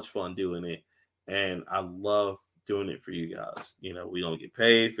so much fun doing it. And I love doing it for you guys. We don't get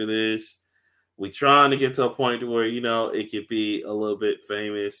paid for this. We trying to get to a point to where, it could be a little bit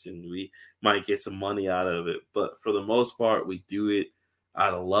famous and we might get some money out of it. But for the most part, we do it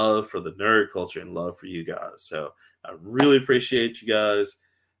out of love for the nerd culture and love for you guys. So I really appreciate you guys.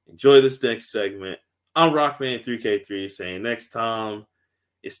 Enjoy this next segment. I'm Rockman3K3 saying next time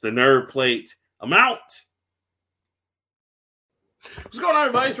it's the Nerd Plate. I'm out. What's going on,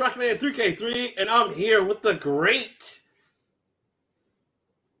 everybody? It's Rockman3K3, and I'm here with the great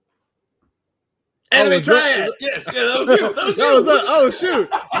Anime Triad. Yes, that was you. That was you. Oh, shoot.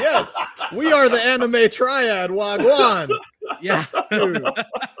 Yes, we are the Anime Triad. Wagwan. Yeah.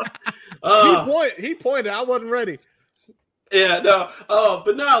 He pointed. I wasn't ready. Yeah, no.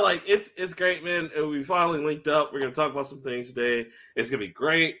 But no, it's great, man. We finally linked up. We're gonna talk about some things today. It's gonna be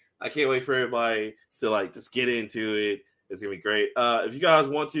great. I can't wait for everybody to just get into it. It's gonna be great. If you guys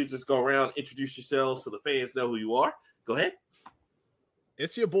want to just go around, introduce yourselves so the fans know who you are. Go ahead.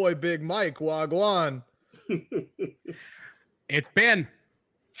 It's your boy Big Mike Wagwan. It's Ben.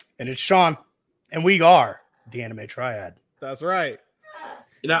 And it's Sean. And we are the Anime Triad. That's right.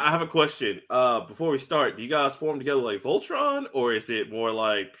 I have a question. Before we start, do you guys form together like Voltron, or is it more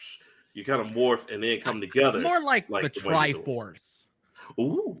like you kind of morph and then come together? More like the Triforce.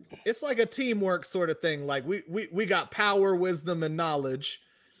 Ooh. It's like a teamwork sort of thing. Like we got power, wisdom, and knowledge,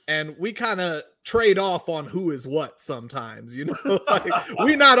 and we kind of trade off on who is what sometimes.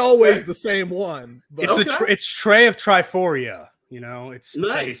 We're not always the same one. But It's Trey of Triforia. It's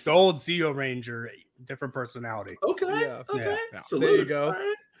nice. Like Gold Zeo Ranger, different personality. Okay. Yeah. Okay. Yeah. So there you go.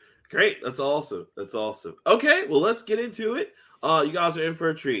 Right. Great. That's awesome. Okay. Well, let's get into it. You guys are in for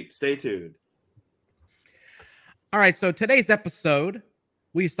a treat. Stay tuned. All right. So today's episode,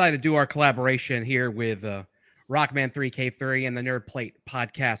 we decided to do our collaboration here with Rockman3K3 and the Nerd Plate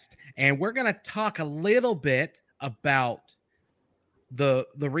podcast. And we're going to talk a little bit about the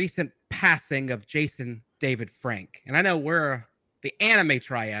recent passing of Jason David Frank. And I know we're the anime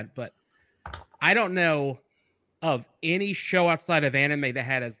triad, but I don't know of any show outside of anime that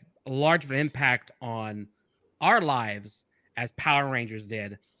had as large of an impact on our lives as Power Rangers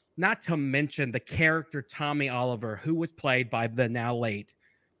did. Not to mention the character Tommy Oliver, who was played by the now late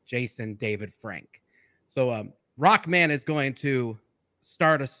Jason David Frank. So Rockman is going to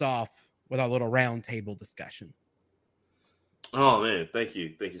start us off with our little round table discussion. Oh man, thank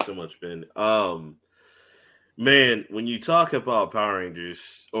you so much, Ben. Man, when you talk about Power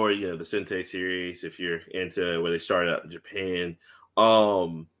Rangers or the Sentai series, if you're into where they started out in Japan,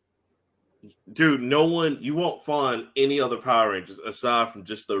 dude, you won't find any other Power Rangers aside from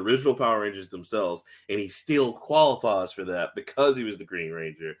just the original Power Rangers themselves, and he still qualifies for that because he was the Green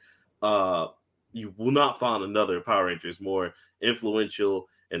Ranger. You will not find another Power Rangers more influential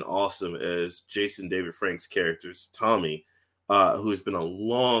and awesome as Jason David Frank's characters, Tommy, who has been a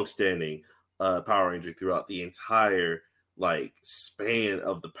long-standing Power Ranger throughout the entire span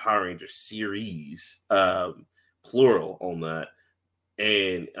of the Power Ranger series, plural on that.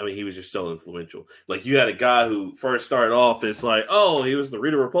 And I mean, he was just so influential. Like, you had a guy who first started off as he was the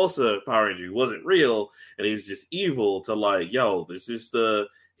Rita Repulsa Power Ranger. He wasn't real, and he was just evil. To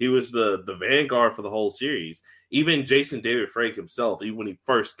he was the vanguard for the whole series. Even Jason David Frank himself, even when he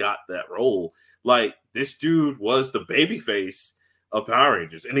first got that role, this dude was the babyface of Power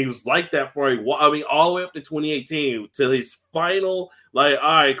Rangers, and he was like that for all the way up to 2018 till his final. All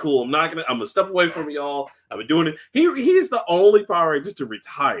right, cool. I'm gonna step away from y'all. I've been doing it. He's the only Power Ranger to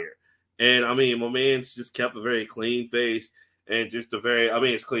retire, and I mean, my man's just kept a very clean face and just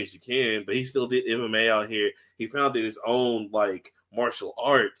as clean as you can. But he still did MMA out here. He founded his own martial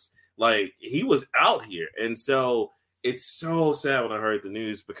arts. He was out here, and so it's so sad when I heard the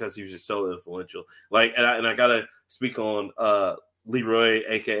news because he was just so influential. And I gotta speak on Leroy,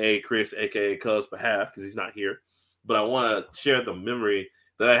 aka Chris, aka Cuz, behalf because he's not here. But I want to share the memory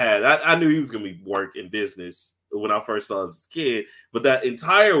that I had. I knew he was going to be work in business when I first saw him as a kid. But that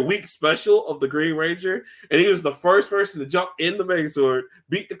entire week special of the Green Ranger, and he was the first person to jump in the Megazord,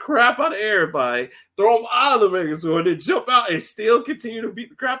 beat the crap out of everybody, throw him out of the Megazord, then jump out and still continue to beat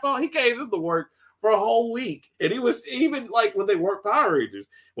the crap out. He gave them the work for a whole week. And he was even when they worked Power Rangers,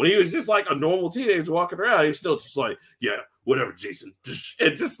 when he was just a normal teenager walking around, he was still just yeah, whatever, Jason.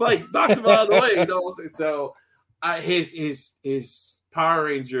 And just knocked him out of the way, So his Power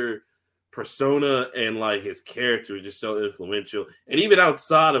Ranger persona and his character was just so influential. And even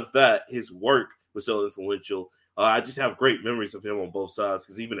outside of that, his work was so influential. I just have great memories of him on both sides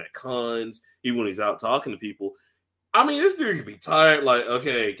because even at cons, even when he's out talking to people, I mean, this dude could be tired,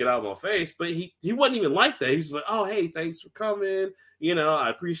 okay, get out of my face. But he wasn't even like that. He was just oh, hey, thanks for coming. I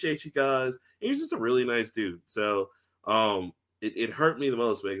appreciate you guys. And he's just a really nice dude. So it hurt me the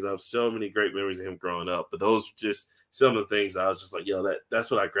most because I have so many great memories of him growing up. But those were just some of the things I was just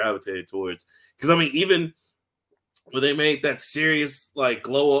that's what I gravitated towards. Because, I mean, even when they made that serious,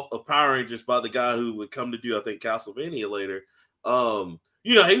 glow up of Power Rangers by the guy who would come to do, I think, Castlevania later,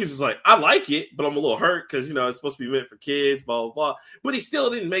 he was just I like it, but I'm a little hurt because, it's supposed to be meant for kids, blah, blah, blah. But he still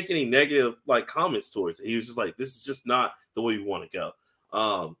didn't make any negative, comments towards it. He was just this is just not the way we want to go.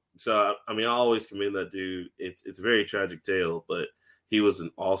 So, I mean, I always commend that dude. It's a very tragic tale, but he was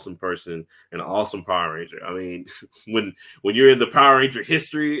an awesome person and an awesome Power Ranger. I mean, when you're in the Power Ranger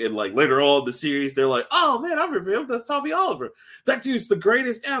history and later on in the series, they're oh man, I remember him. That's Tommy Oliver. That dude's the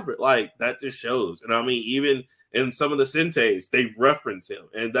greatest ever. That just shows. And I mean, even in some of the Sentais, they reference him.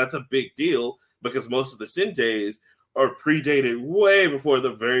 And that's a big deal because most of the Sentais are predated way before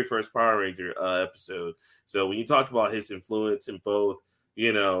the very first Power Ranger episode. So when you talk about his influence in both,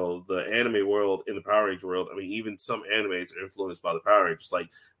 the anime world and the Power Ranger world, I mean, even some animes are influenced by the Power Rangers,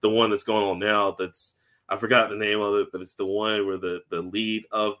 the one that's going on now. I forgot the name of it, but it's the one where the lead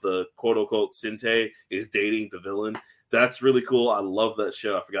of the quote unquote Sentai is dating the villain. That's really cool. I love that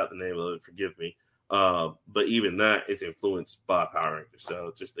show. I forgot the name of it. Forgive me. But even that is influenced by Power Rangers.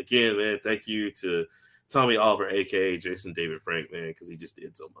 So just again, man, thank you to Tommy Oliver, aka Jason David Frank, man, because he just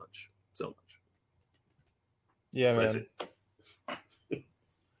did so much. Yeah, man.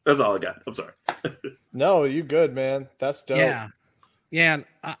 That's all I got. I'm sorry. No, you good, man. That's dope. Yeah.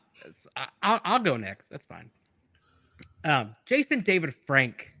 I'll go next. That's fine. Jason David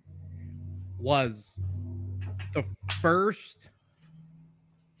Frank was the first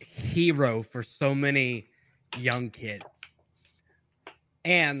hero for so many young kids.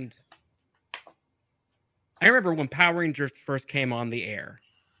 And I remember when Power Rangers first came on the air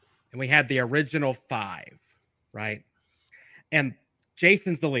and we had the original 5, right? And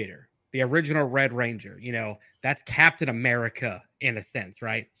Jason's the leader. the original Red Ranger. You know, that's Captain America in a sense,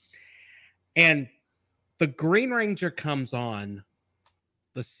 right? And the Green Ranger comes on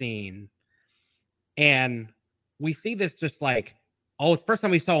the scene, and we see this just like, oh, it's the first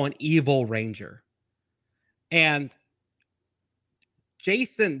time we saw an evil Ranger. And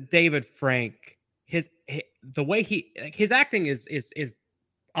Jason David Frank, the way his acting is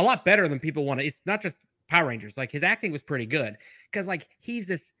a lot better than people want to. It's not just Power Rangers. Like, his acting was pretty good because like he's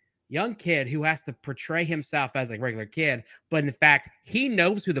this young kid who has to portray himself as a regular kid, but in fact he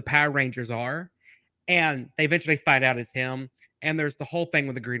knows who the Power Rangers are, and they eventually find out it's him. And there's the whole thing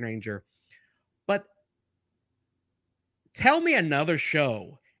with the Green Ranger. But tell me another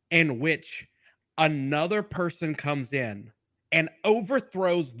show in which another person comes in and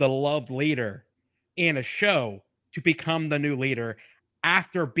overthrows the loved leader in a show to become the new leader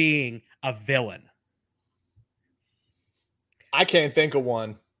after being a villain. I can't think of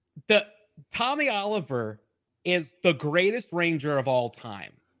one. The Tommy Oliver is the greatest Ranger of all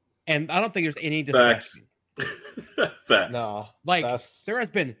time, and I don't think there's any discussion. Facts. No, Like, there has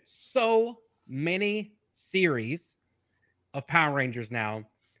been so many series of Power Rangers now,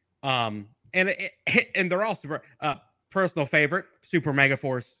 and they're all super. Personal favorite, Super Mega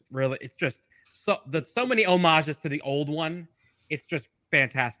Force. Really, it's just so many homages to the old one. It's just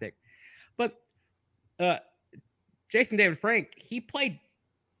fantastic. But Jason David Frank, he played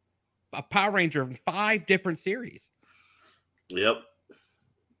a Power Ranger in 5 different series. Yep.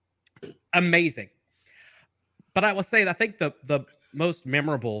 Amazing. But I will say that I think the most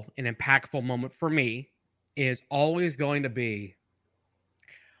memorable and impactful moment for me is always going to be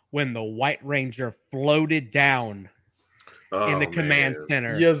when the White Ranger floated down in the command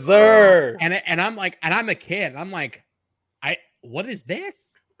center. Yes, sir. And I'm like, and I'm a kid. And I'm like, what is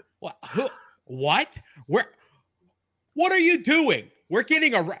this? What? What? What are you doing? We're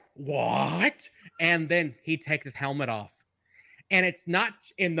getting what? And then he takes his helmet off. And it's not,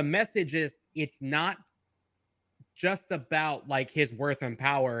 in the messages, it's not just about like his worth and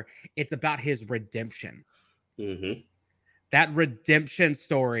power. It's about his redemption. Mm-hmm. That redemption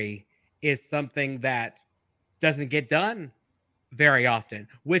story is something that doesn't get done very often,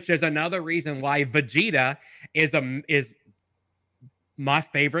 which is another reason why Vegeta is my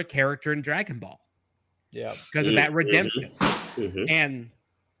favorite character in Dragon Ball. Yeah, because of that redemption. Mm-hmm.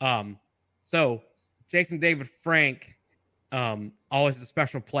 And so Jason David Frank always has a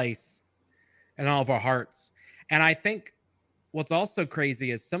special place in all of our hearts. And I think what's also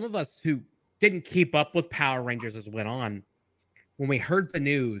crazy is some of us who didn't keep up with Power Rangers as it went on, when we heard the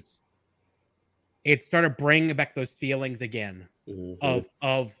news, it started bringing back those feelings again of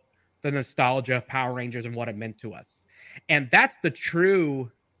the nostalgia of Power Rangers and what it meant to us. And that's the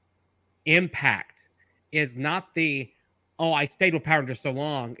true impact, is not I stayed with Power Rangers so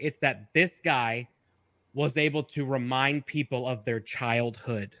long. It's that this guy was able to remind people of their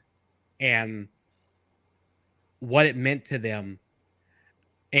childhood and what it meant to them.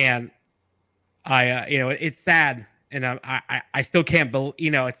 And it's sad. And I still can't believe,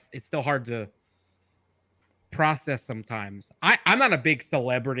 it's still hard to process sometimes. I'm not a big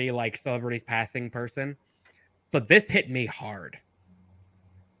celebrities passing person, but this hit me hard.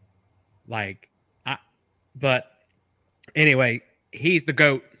 But anyway, he's the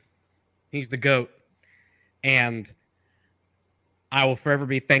GOAT. He's the GOAT. And I will forever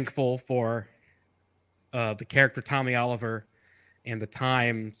be thankful for the character Tommy Oliver and the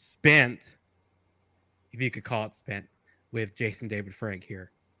time spent, if you could call it spent, with Jason David Frank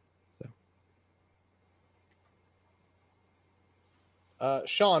here. So,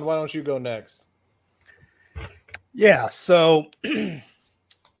 Sean, why don't you go next? Yeah, so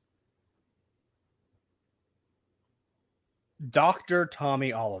Dr.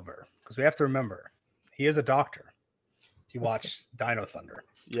 Tommy Oliver, because we have to remember, he is a doctor. He watched Dino Thunder.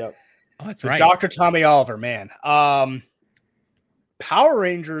 Yep. Oh, that's so right. Dr. Tommy Oliver, man. Power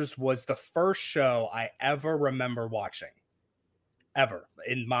Rangers was the first show I ever remember watching. Ever.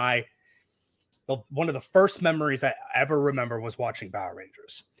 One of the first memories I ever remember was watching Power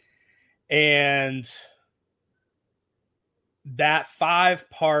Rangers. And that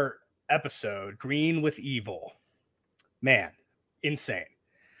 5-part episode, Green with Evil, man, insane.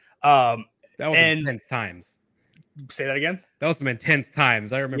 That was intense times. Say that again? That was some intense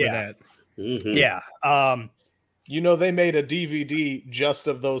times. I remember that. Mm-hmm. Yeah. They made a DVD just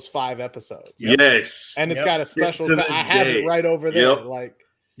of those 5 episodes. Yes. And it's got a special. To I have it right over there.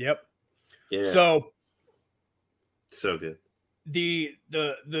 Yep. Yeah. So good. The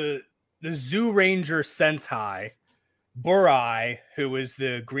Zoo Ranger Sentai, Burai, who was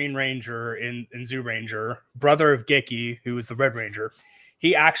the Green Ranger in Zoo Ranger, brother of Geki, who was the Red Ranger,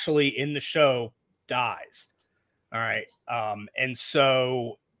 He actually in the show dies. All right. And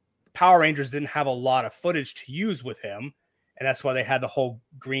so Power Rangers didn't have a lot of footage to use with him. And that's why they had the whole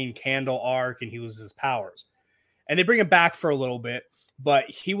green candle arc and he loses his powers. And they bring him back for a little bit, but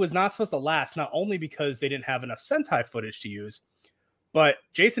he was not supposed to last, not only because they didn't have enough Sentai footage to use, but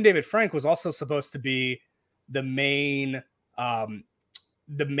Jason David Frank was also supposed to be the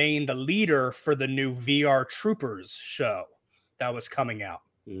leader for the new VR Troopers show that was coming out.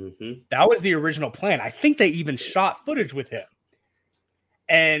 Mm-hmm. That was the original plan. I think they even shot footage with him.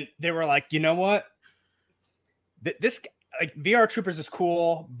 And they were like, you know what? This like VR Troopers is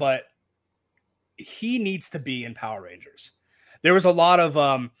cool, but he needs to be in Power Rangers. There was a lot of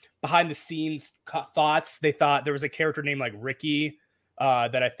behind the scenes thoughts. They thought there was a character named like Ricky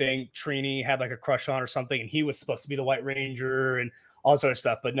that I think Trini had like a crush on or something, and he was supposed to be the White Ranger and all sort of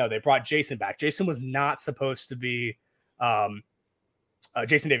stuff. But no, they brought Jason back. Jason was not supposed to be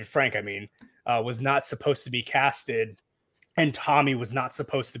Jason David Frank, was not supposed to be casted, and Tommy was not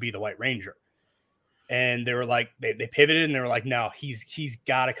supposed to be the White Ranger. And they were like, they pivoted and they were like, no, he's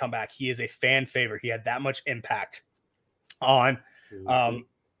got to come back. He is a fan favorite. He had that much impact on the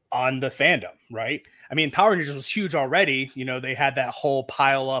fandom, right? I mean, Power Rangers was huge already. You know, they had that whole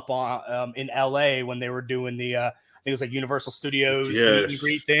pile up on in LA when they were doing the I think it was like Universal Studios meet and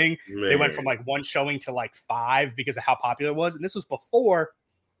greet thing. Man. They went from like one showing to like 5 because of how popular it was. And this was before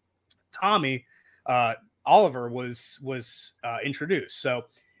Tommy Oliver was introduced. So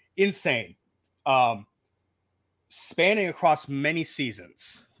insane. Spanning across many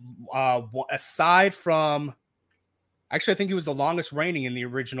seasons. Aside from, actually, I think he was the longest reigning in the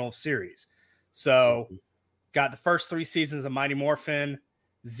original series. So got the first 3 seasons of Mighty Morphin,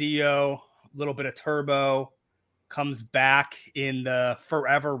 Zeo, a little bit of Turbo, comes back in the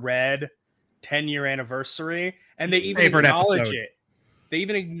Forever Red 10-year anniversary, and they even acknowledge it. They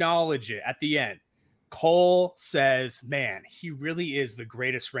even acknowledge it at the end. Cole says, man, he really is the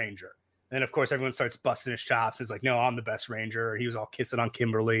greatest Ranger. And of course, everyone starts busting his chops. It's like, no, I'm the best Ranger. He was all kissing on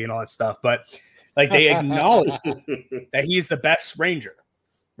Kimberly and all that stuff. But like they acknowledge that he's the best Ranger,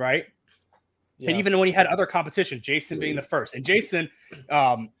 right? Yeah. And even when he had other competition, Jason being the first. And Jason,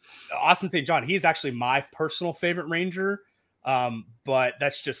 Austin St. John, he's actually my personal favorite Ranger. But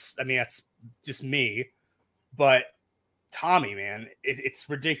that's just me. But Tommy, man, it's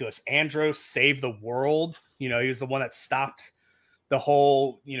ridiculous. Andros saved the world. You know, he was the one that stopped the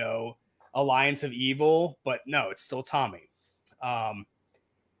whole, Alliance of Evil. But no, it's still Tommy. Then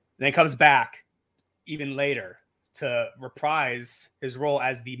he comes back even later to reprise his role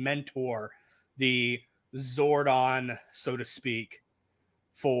as the mentor, the Zordon, so to speak,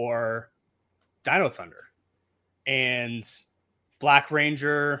 for Dino Thunder. And Black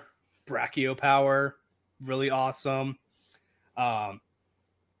Ranger, Brachio Power, really awesome.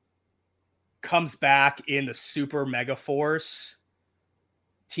 Comes back in the Super Mega Force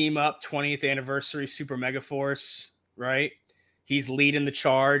team up, 20th anniversary Super Mega Force, right? He's leading the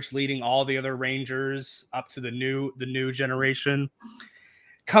charge, leading all the other Rangers up to the new generation.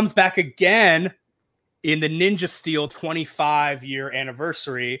 Comes back again in the Ninja Steel 25-year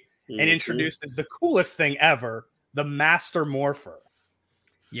anniversary and introduces the coolest thing ever, the Master Morpher.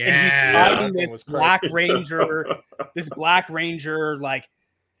 Yeah, and he's fighting this Black Ranger, like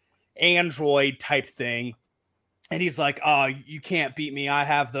android type thing. And he's like, oh, you can't beat me. I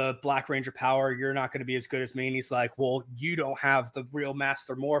have the Black Ranger power. You're not going to be as good as me. And he's like, well, you don't have the real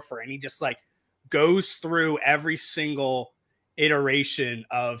Master Morpher. And he just like goes through every single iteration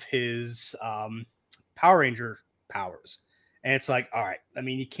of his Power Ranger powers. And it's like, all right. I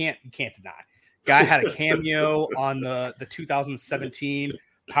mean, you can't deny. Guy had a cameo on the 2017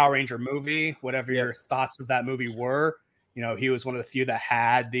 Power Ranger movie, whatever your thoughts of that movie were. He was one of the few that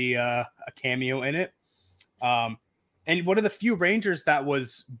had the a cameo in it. And one of the few Rangers that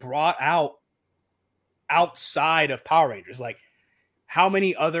was brought out outside of Power Rangers. Like, how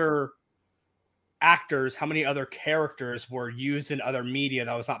many other actors, how many other characters were used in other media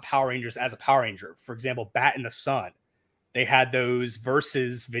that was not Power Rangers as a Power Ranger? For example, Bat in the Sun. They had those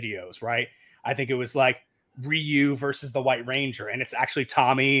versus videos, right? I think it was like Ryu versus the White Ranger, and it's actually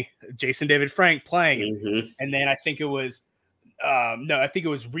Jason David Frank playing. Mm-hmm. And then I think it was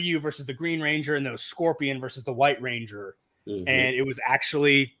Ryu versus the Green Ranger, and then it was Scorpion versus the White Ranger. Mm-hmm. And it was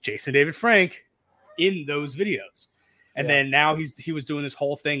actually Jason David Frank in those videos. And then now he was doing this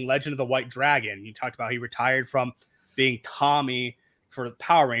whole thing, Legend of the White Dragon. You talked about he retired from being Tommy for the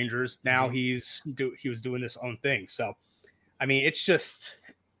Power Rangers. Now he was doing this own thing. So, I mean, it's just,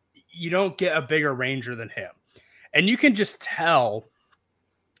 you don't get a bigger Ranger than him. And you can just tell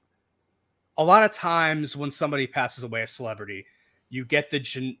a lot of times when somebody passes away, a celebrity, you get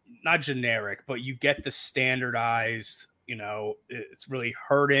the not generic, but you get the standardized, it's really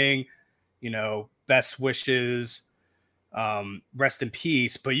hurting, best wishes, rest in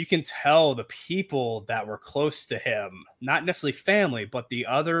peace. But you can tell the people that were close to him, not necessarily family, but the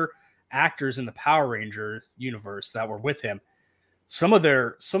other actors in the Power Ranger universe that were with him, some of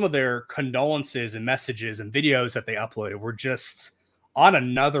their condolences and messages and videos that they uploaded were just on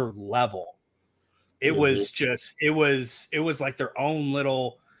another level. It was just, it was like their own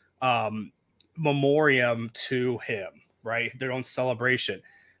little memoriam to him, right? Their own celebration.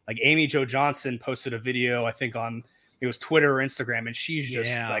 Like Amy Jo Johnson posted a video, I think on, it was Twitter or Instagram, and she's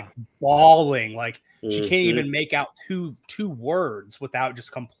just like bawling. Like she can't even make out two words without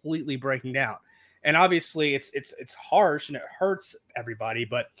just completely breaking down. And obviously it's harsh and it hurts everybody,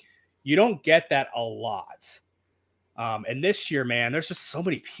 but you don't get that a lot. And this year, man, there's just so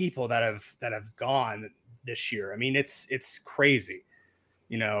many people that have gone this year. I mean, it's crazy.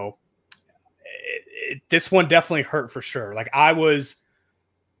 This one definitely hurt for sure. Like I was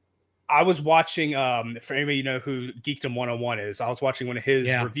watching, for anybody who Geekdom 101 is, I was watching one of his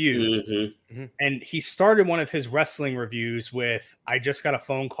reviews, and he started one of his wrestling reviews with, I just got a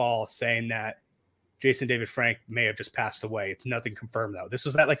phone call saying that Jason David Frank may have just passed away. Nothing confirmed though. This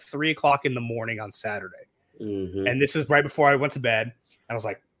was at like 3:00 in the morning on Saturday. And this is right before I went to bed. And I was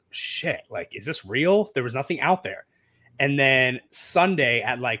like, shit, like, is this real? There was nothing out there. And then Sunday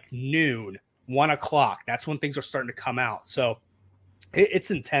at like noon, 1:00, that's when things are starting to come out. So it's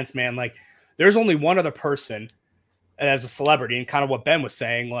intense, man. Like there's only one other person as a celebrity, and kind of what Ben was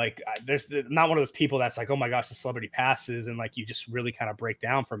saying, like there's not one of those people that's like, oh my gosh, the celebrity passes. And like, you just really kind of break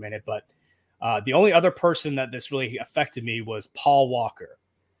down for a minute. But the only other person that this really affected me was Paul Walker.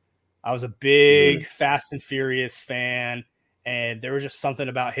 I was a big Fast and Furious fan, and there was just something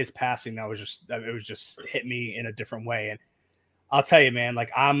about his passing that it was just hit me in a different way. And I'll tell you, man, like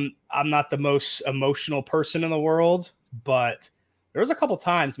I'm not the most emotional person in the world, but there was a couple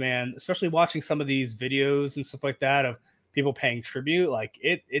times, man, especially watching some of these videos and stuff like that of people paying tribute. Like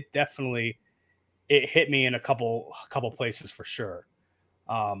it definitely hit me in a couple places for sure.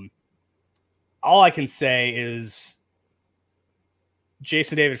 All I can say is,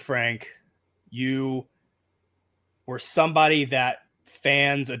 Jason David Frank, you were somebody that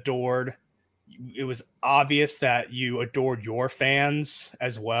fans adored. It was obvious that you adored your fans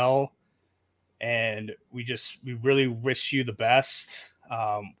as well. And we really wish you the best.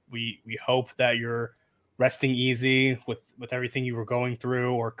 We hope that you're resting easy with everything you were going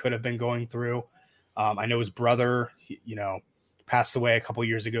through or could have been going through. I know his brother, passed away a couple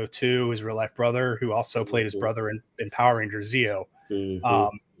years ago too, his real life brother, who also played his brother in Power Rangers Zeo.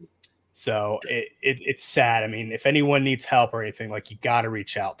 So it's sad. I mean, if anyone needs help or anything, like, you got to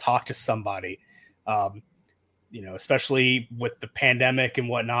reach out, talk to somebody, especially with the pandemic and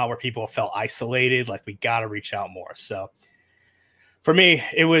whatnot, where people felt isolated, like we got to reach out more. So for me,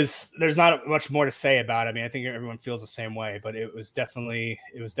 there's not much more to say about it. I mean, I think everyone feels the same way, but it was definitely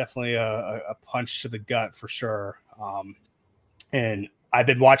a punch to the gut for sure. And I've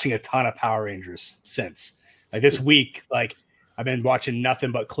been watching a ton of Power Rangers since, like, this week. Like, I've been watching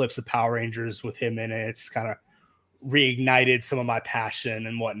nothing but clips of Power Rangers with him in it. It's kind of reignited some of my passion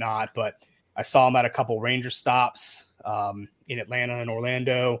and whatnot. But I saw him at a couple Ranger stops in Atlanta and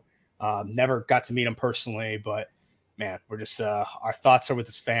Orlando. Never got to meet him personally, but man, we're just our thoughts are with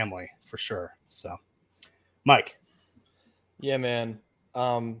his family for sure. So, Mike. Yeah, man.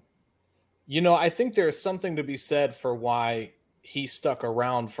 I think there's something to be said for why he stuck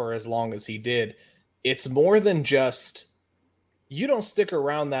around for as long as he did. It's more than just, you don't stick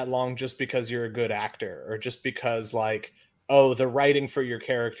around that long just because you're a good actor or just because, like, oh, the writing for your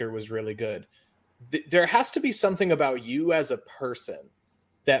character was really good. There has to be something about you as a person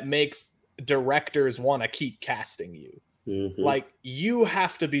that makes directors want to keep casting you. Like, you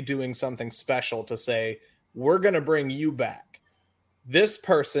have to be doing something special to say, we're going to bring you back. This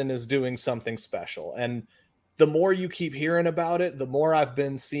person is doing something special. And the more you keep hearing about it, the more I've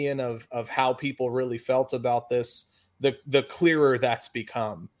been seeing of how people really felt about this, the clearer that's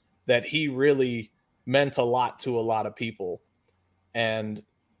become, that he really meant a lot to a lot of people, and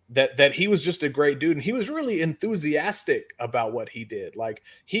that he was just a great dude. And he was really enthusiastic about what he did. Like,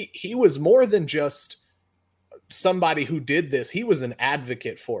 he was more than just somebody who did this. He was an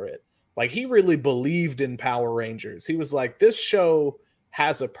advocate for it. Like, he really believed in Power Rangers. He was like, this show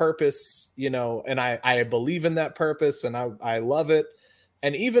has a purpose, and I believe in that purpose, and I love it.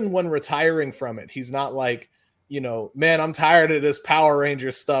 And even when retiring from it, he's not like, man, I'm tired of this Power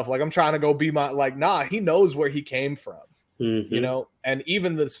Rangers stuff. Like, I'm trying to go be nah, he knows where he came from, and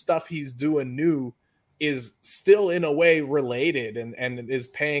even the stuff he's doing new is still in a way related and is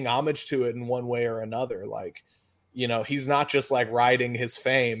paying homage to it in one way or another. Like, you know, he's not just like riding his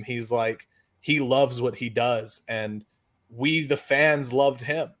fame. He's like, he loves what he does. And we, the fans, loved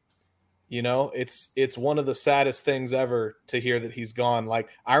him. You know, it's one of the saddest things ever to hear that he's gone. Like,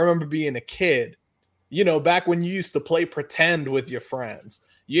 I remember being a kid, you know, back when you used to play pretend with your friends.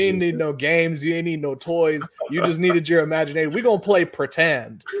 You ain't need no games. You ain't need no toys. You just needed your imagination. We gonna play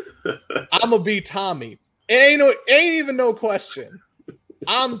pretend. I'm gonna be Tommy. Ain't even no question.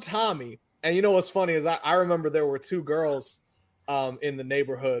 I'm Tommy. And you know what's funny is I remember there were two girls in the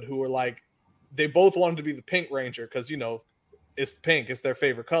neighborhood who were like, they both wanted to be the Pink Ranger because, you know, it's pink. It's their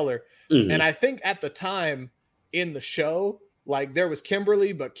favorite color. Mm-hmm. And I think at the time in the show, like there was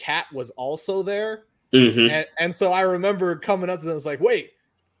Kimberly, but Kat was also there. Mm-hmm. And so I remember coming up to them, it's like, wait,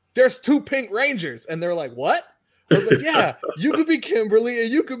 there's two Pink Rangers. And they're like, what? I was like, yeah, you could be Kimberly and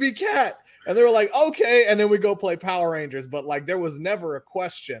you could be Kat. And they were like, okay. And then we go play Power Rangers. But like, there was never a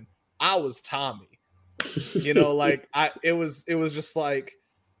question. I was Tommy, you know, like it was just like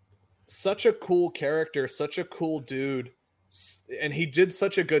such a cool character, such a cool dude. And he did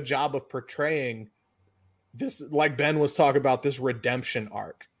such a good job of portraying this, like Ben was talking about, this redemption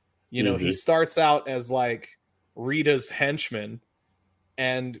arc. You know, he starts out as like Rita's henchman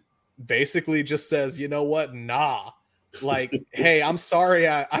and basically just says, you know what? Nah, like, hey, I'm sorry.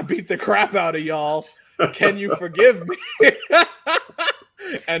 I beat the crap out of y'all. Can you forgive me?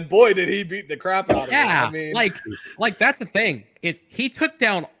 And boy, did he beat the crap out of him. I mean, like that's the thing. He took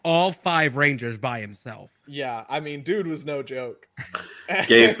down all 5 Rangers by himself. Yeah, I mean, dude was no joke.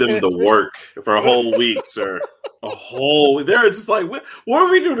 Gave them the work for a whole week, sir. They're just like, what do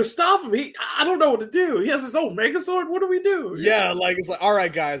we do to stop him? I don't know what to do. He has his own Megazord. What do we do? Yeah, like it's like, all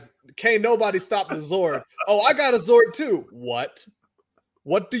right, guys, can't nobody stop the Zord. Oh, I got a Zord too. What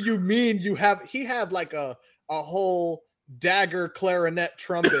do you mean you have? He had like a whole dagger clarinet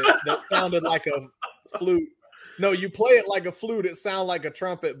trumpet that sounded like a flute. No, you play it like a flute, it sounds like a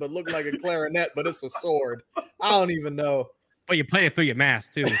trumpet, but look like a clarinet, but it's a sword. I don't even know. But you play it through your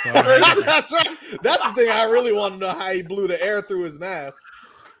mask too. So that's right. That's the thing I really want to know, how he blew the air through his mask.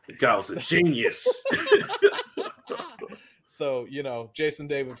 The guy was a genius. So, you know, Jason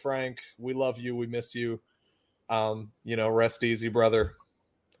David Frank, we love you, we miss you. You know, rest easy, brother.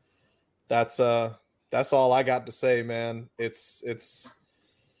 That's all I got to say, man. It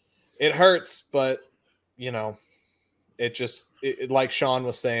hurts, but you know, it just like Sean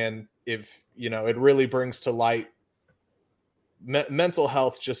was saying, if you know, it really brings to light mental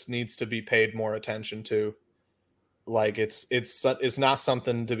health just needs to be paid more attention to. Like it's not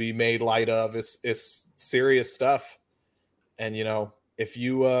something to be made light of. It's serious stuff. And you know, if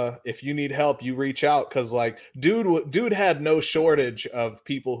you need help, you reach out, because like dude had no shortage of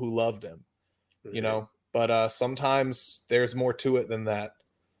people who loved him. Mm-hmm. You know, but sometimes there's more to it than that.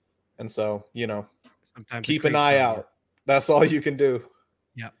 And so, you know, sometimes keep an eye out. That's all you can do.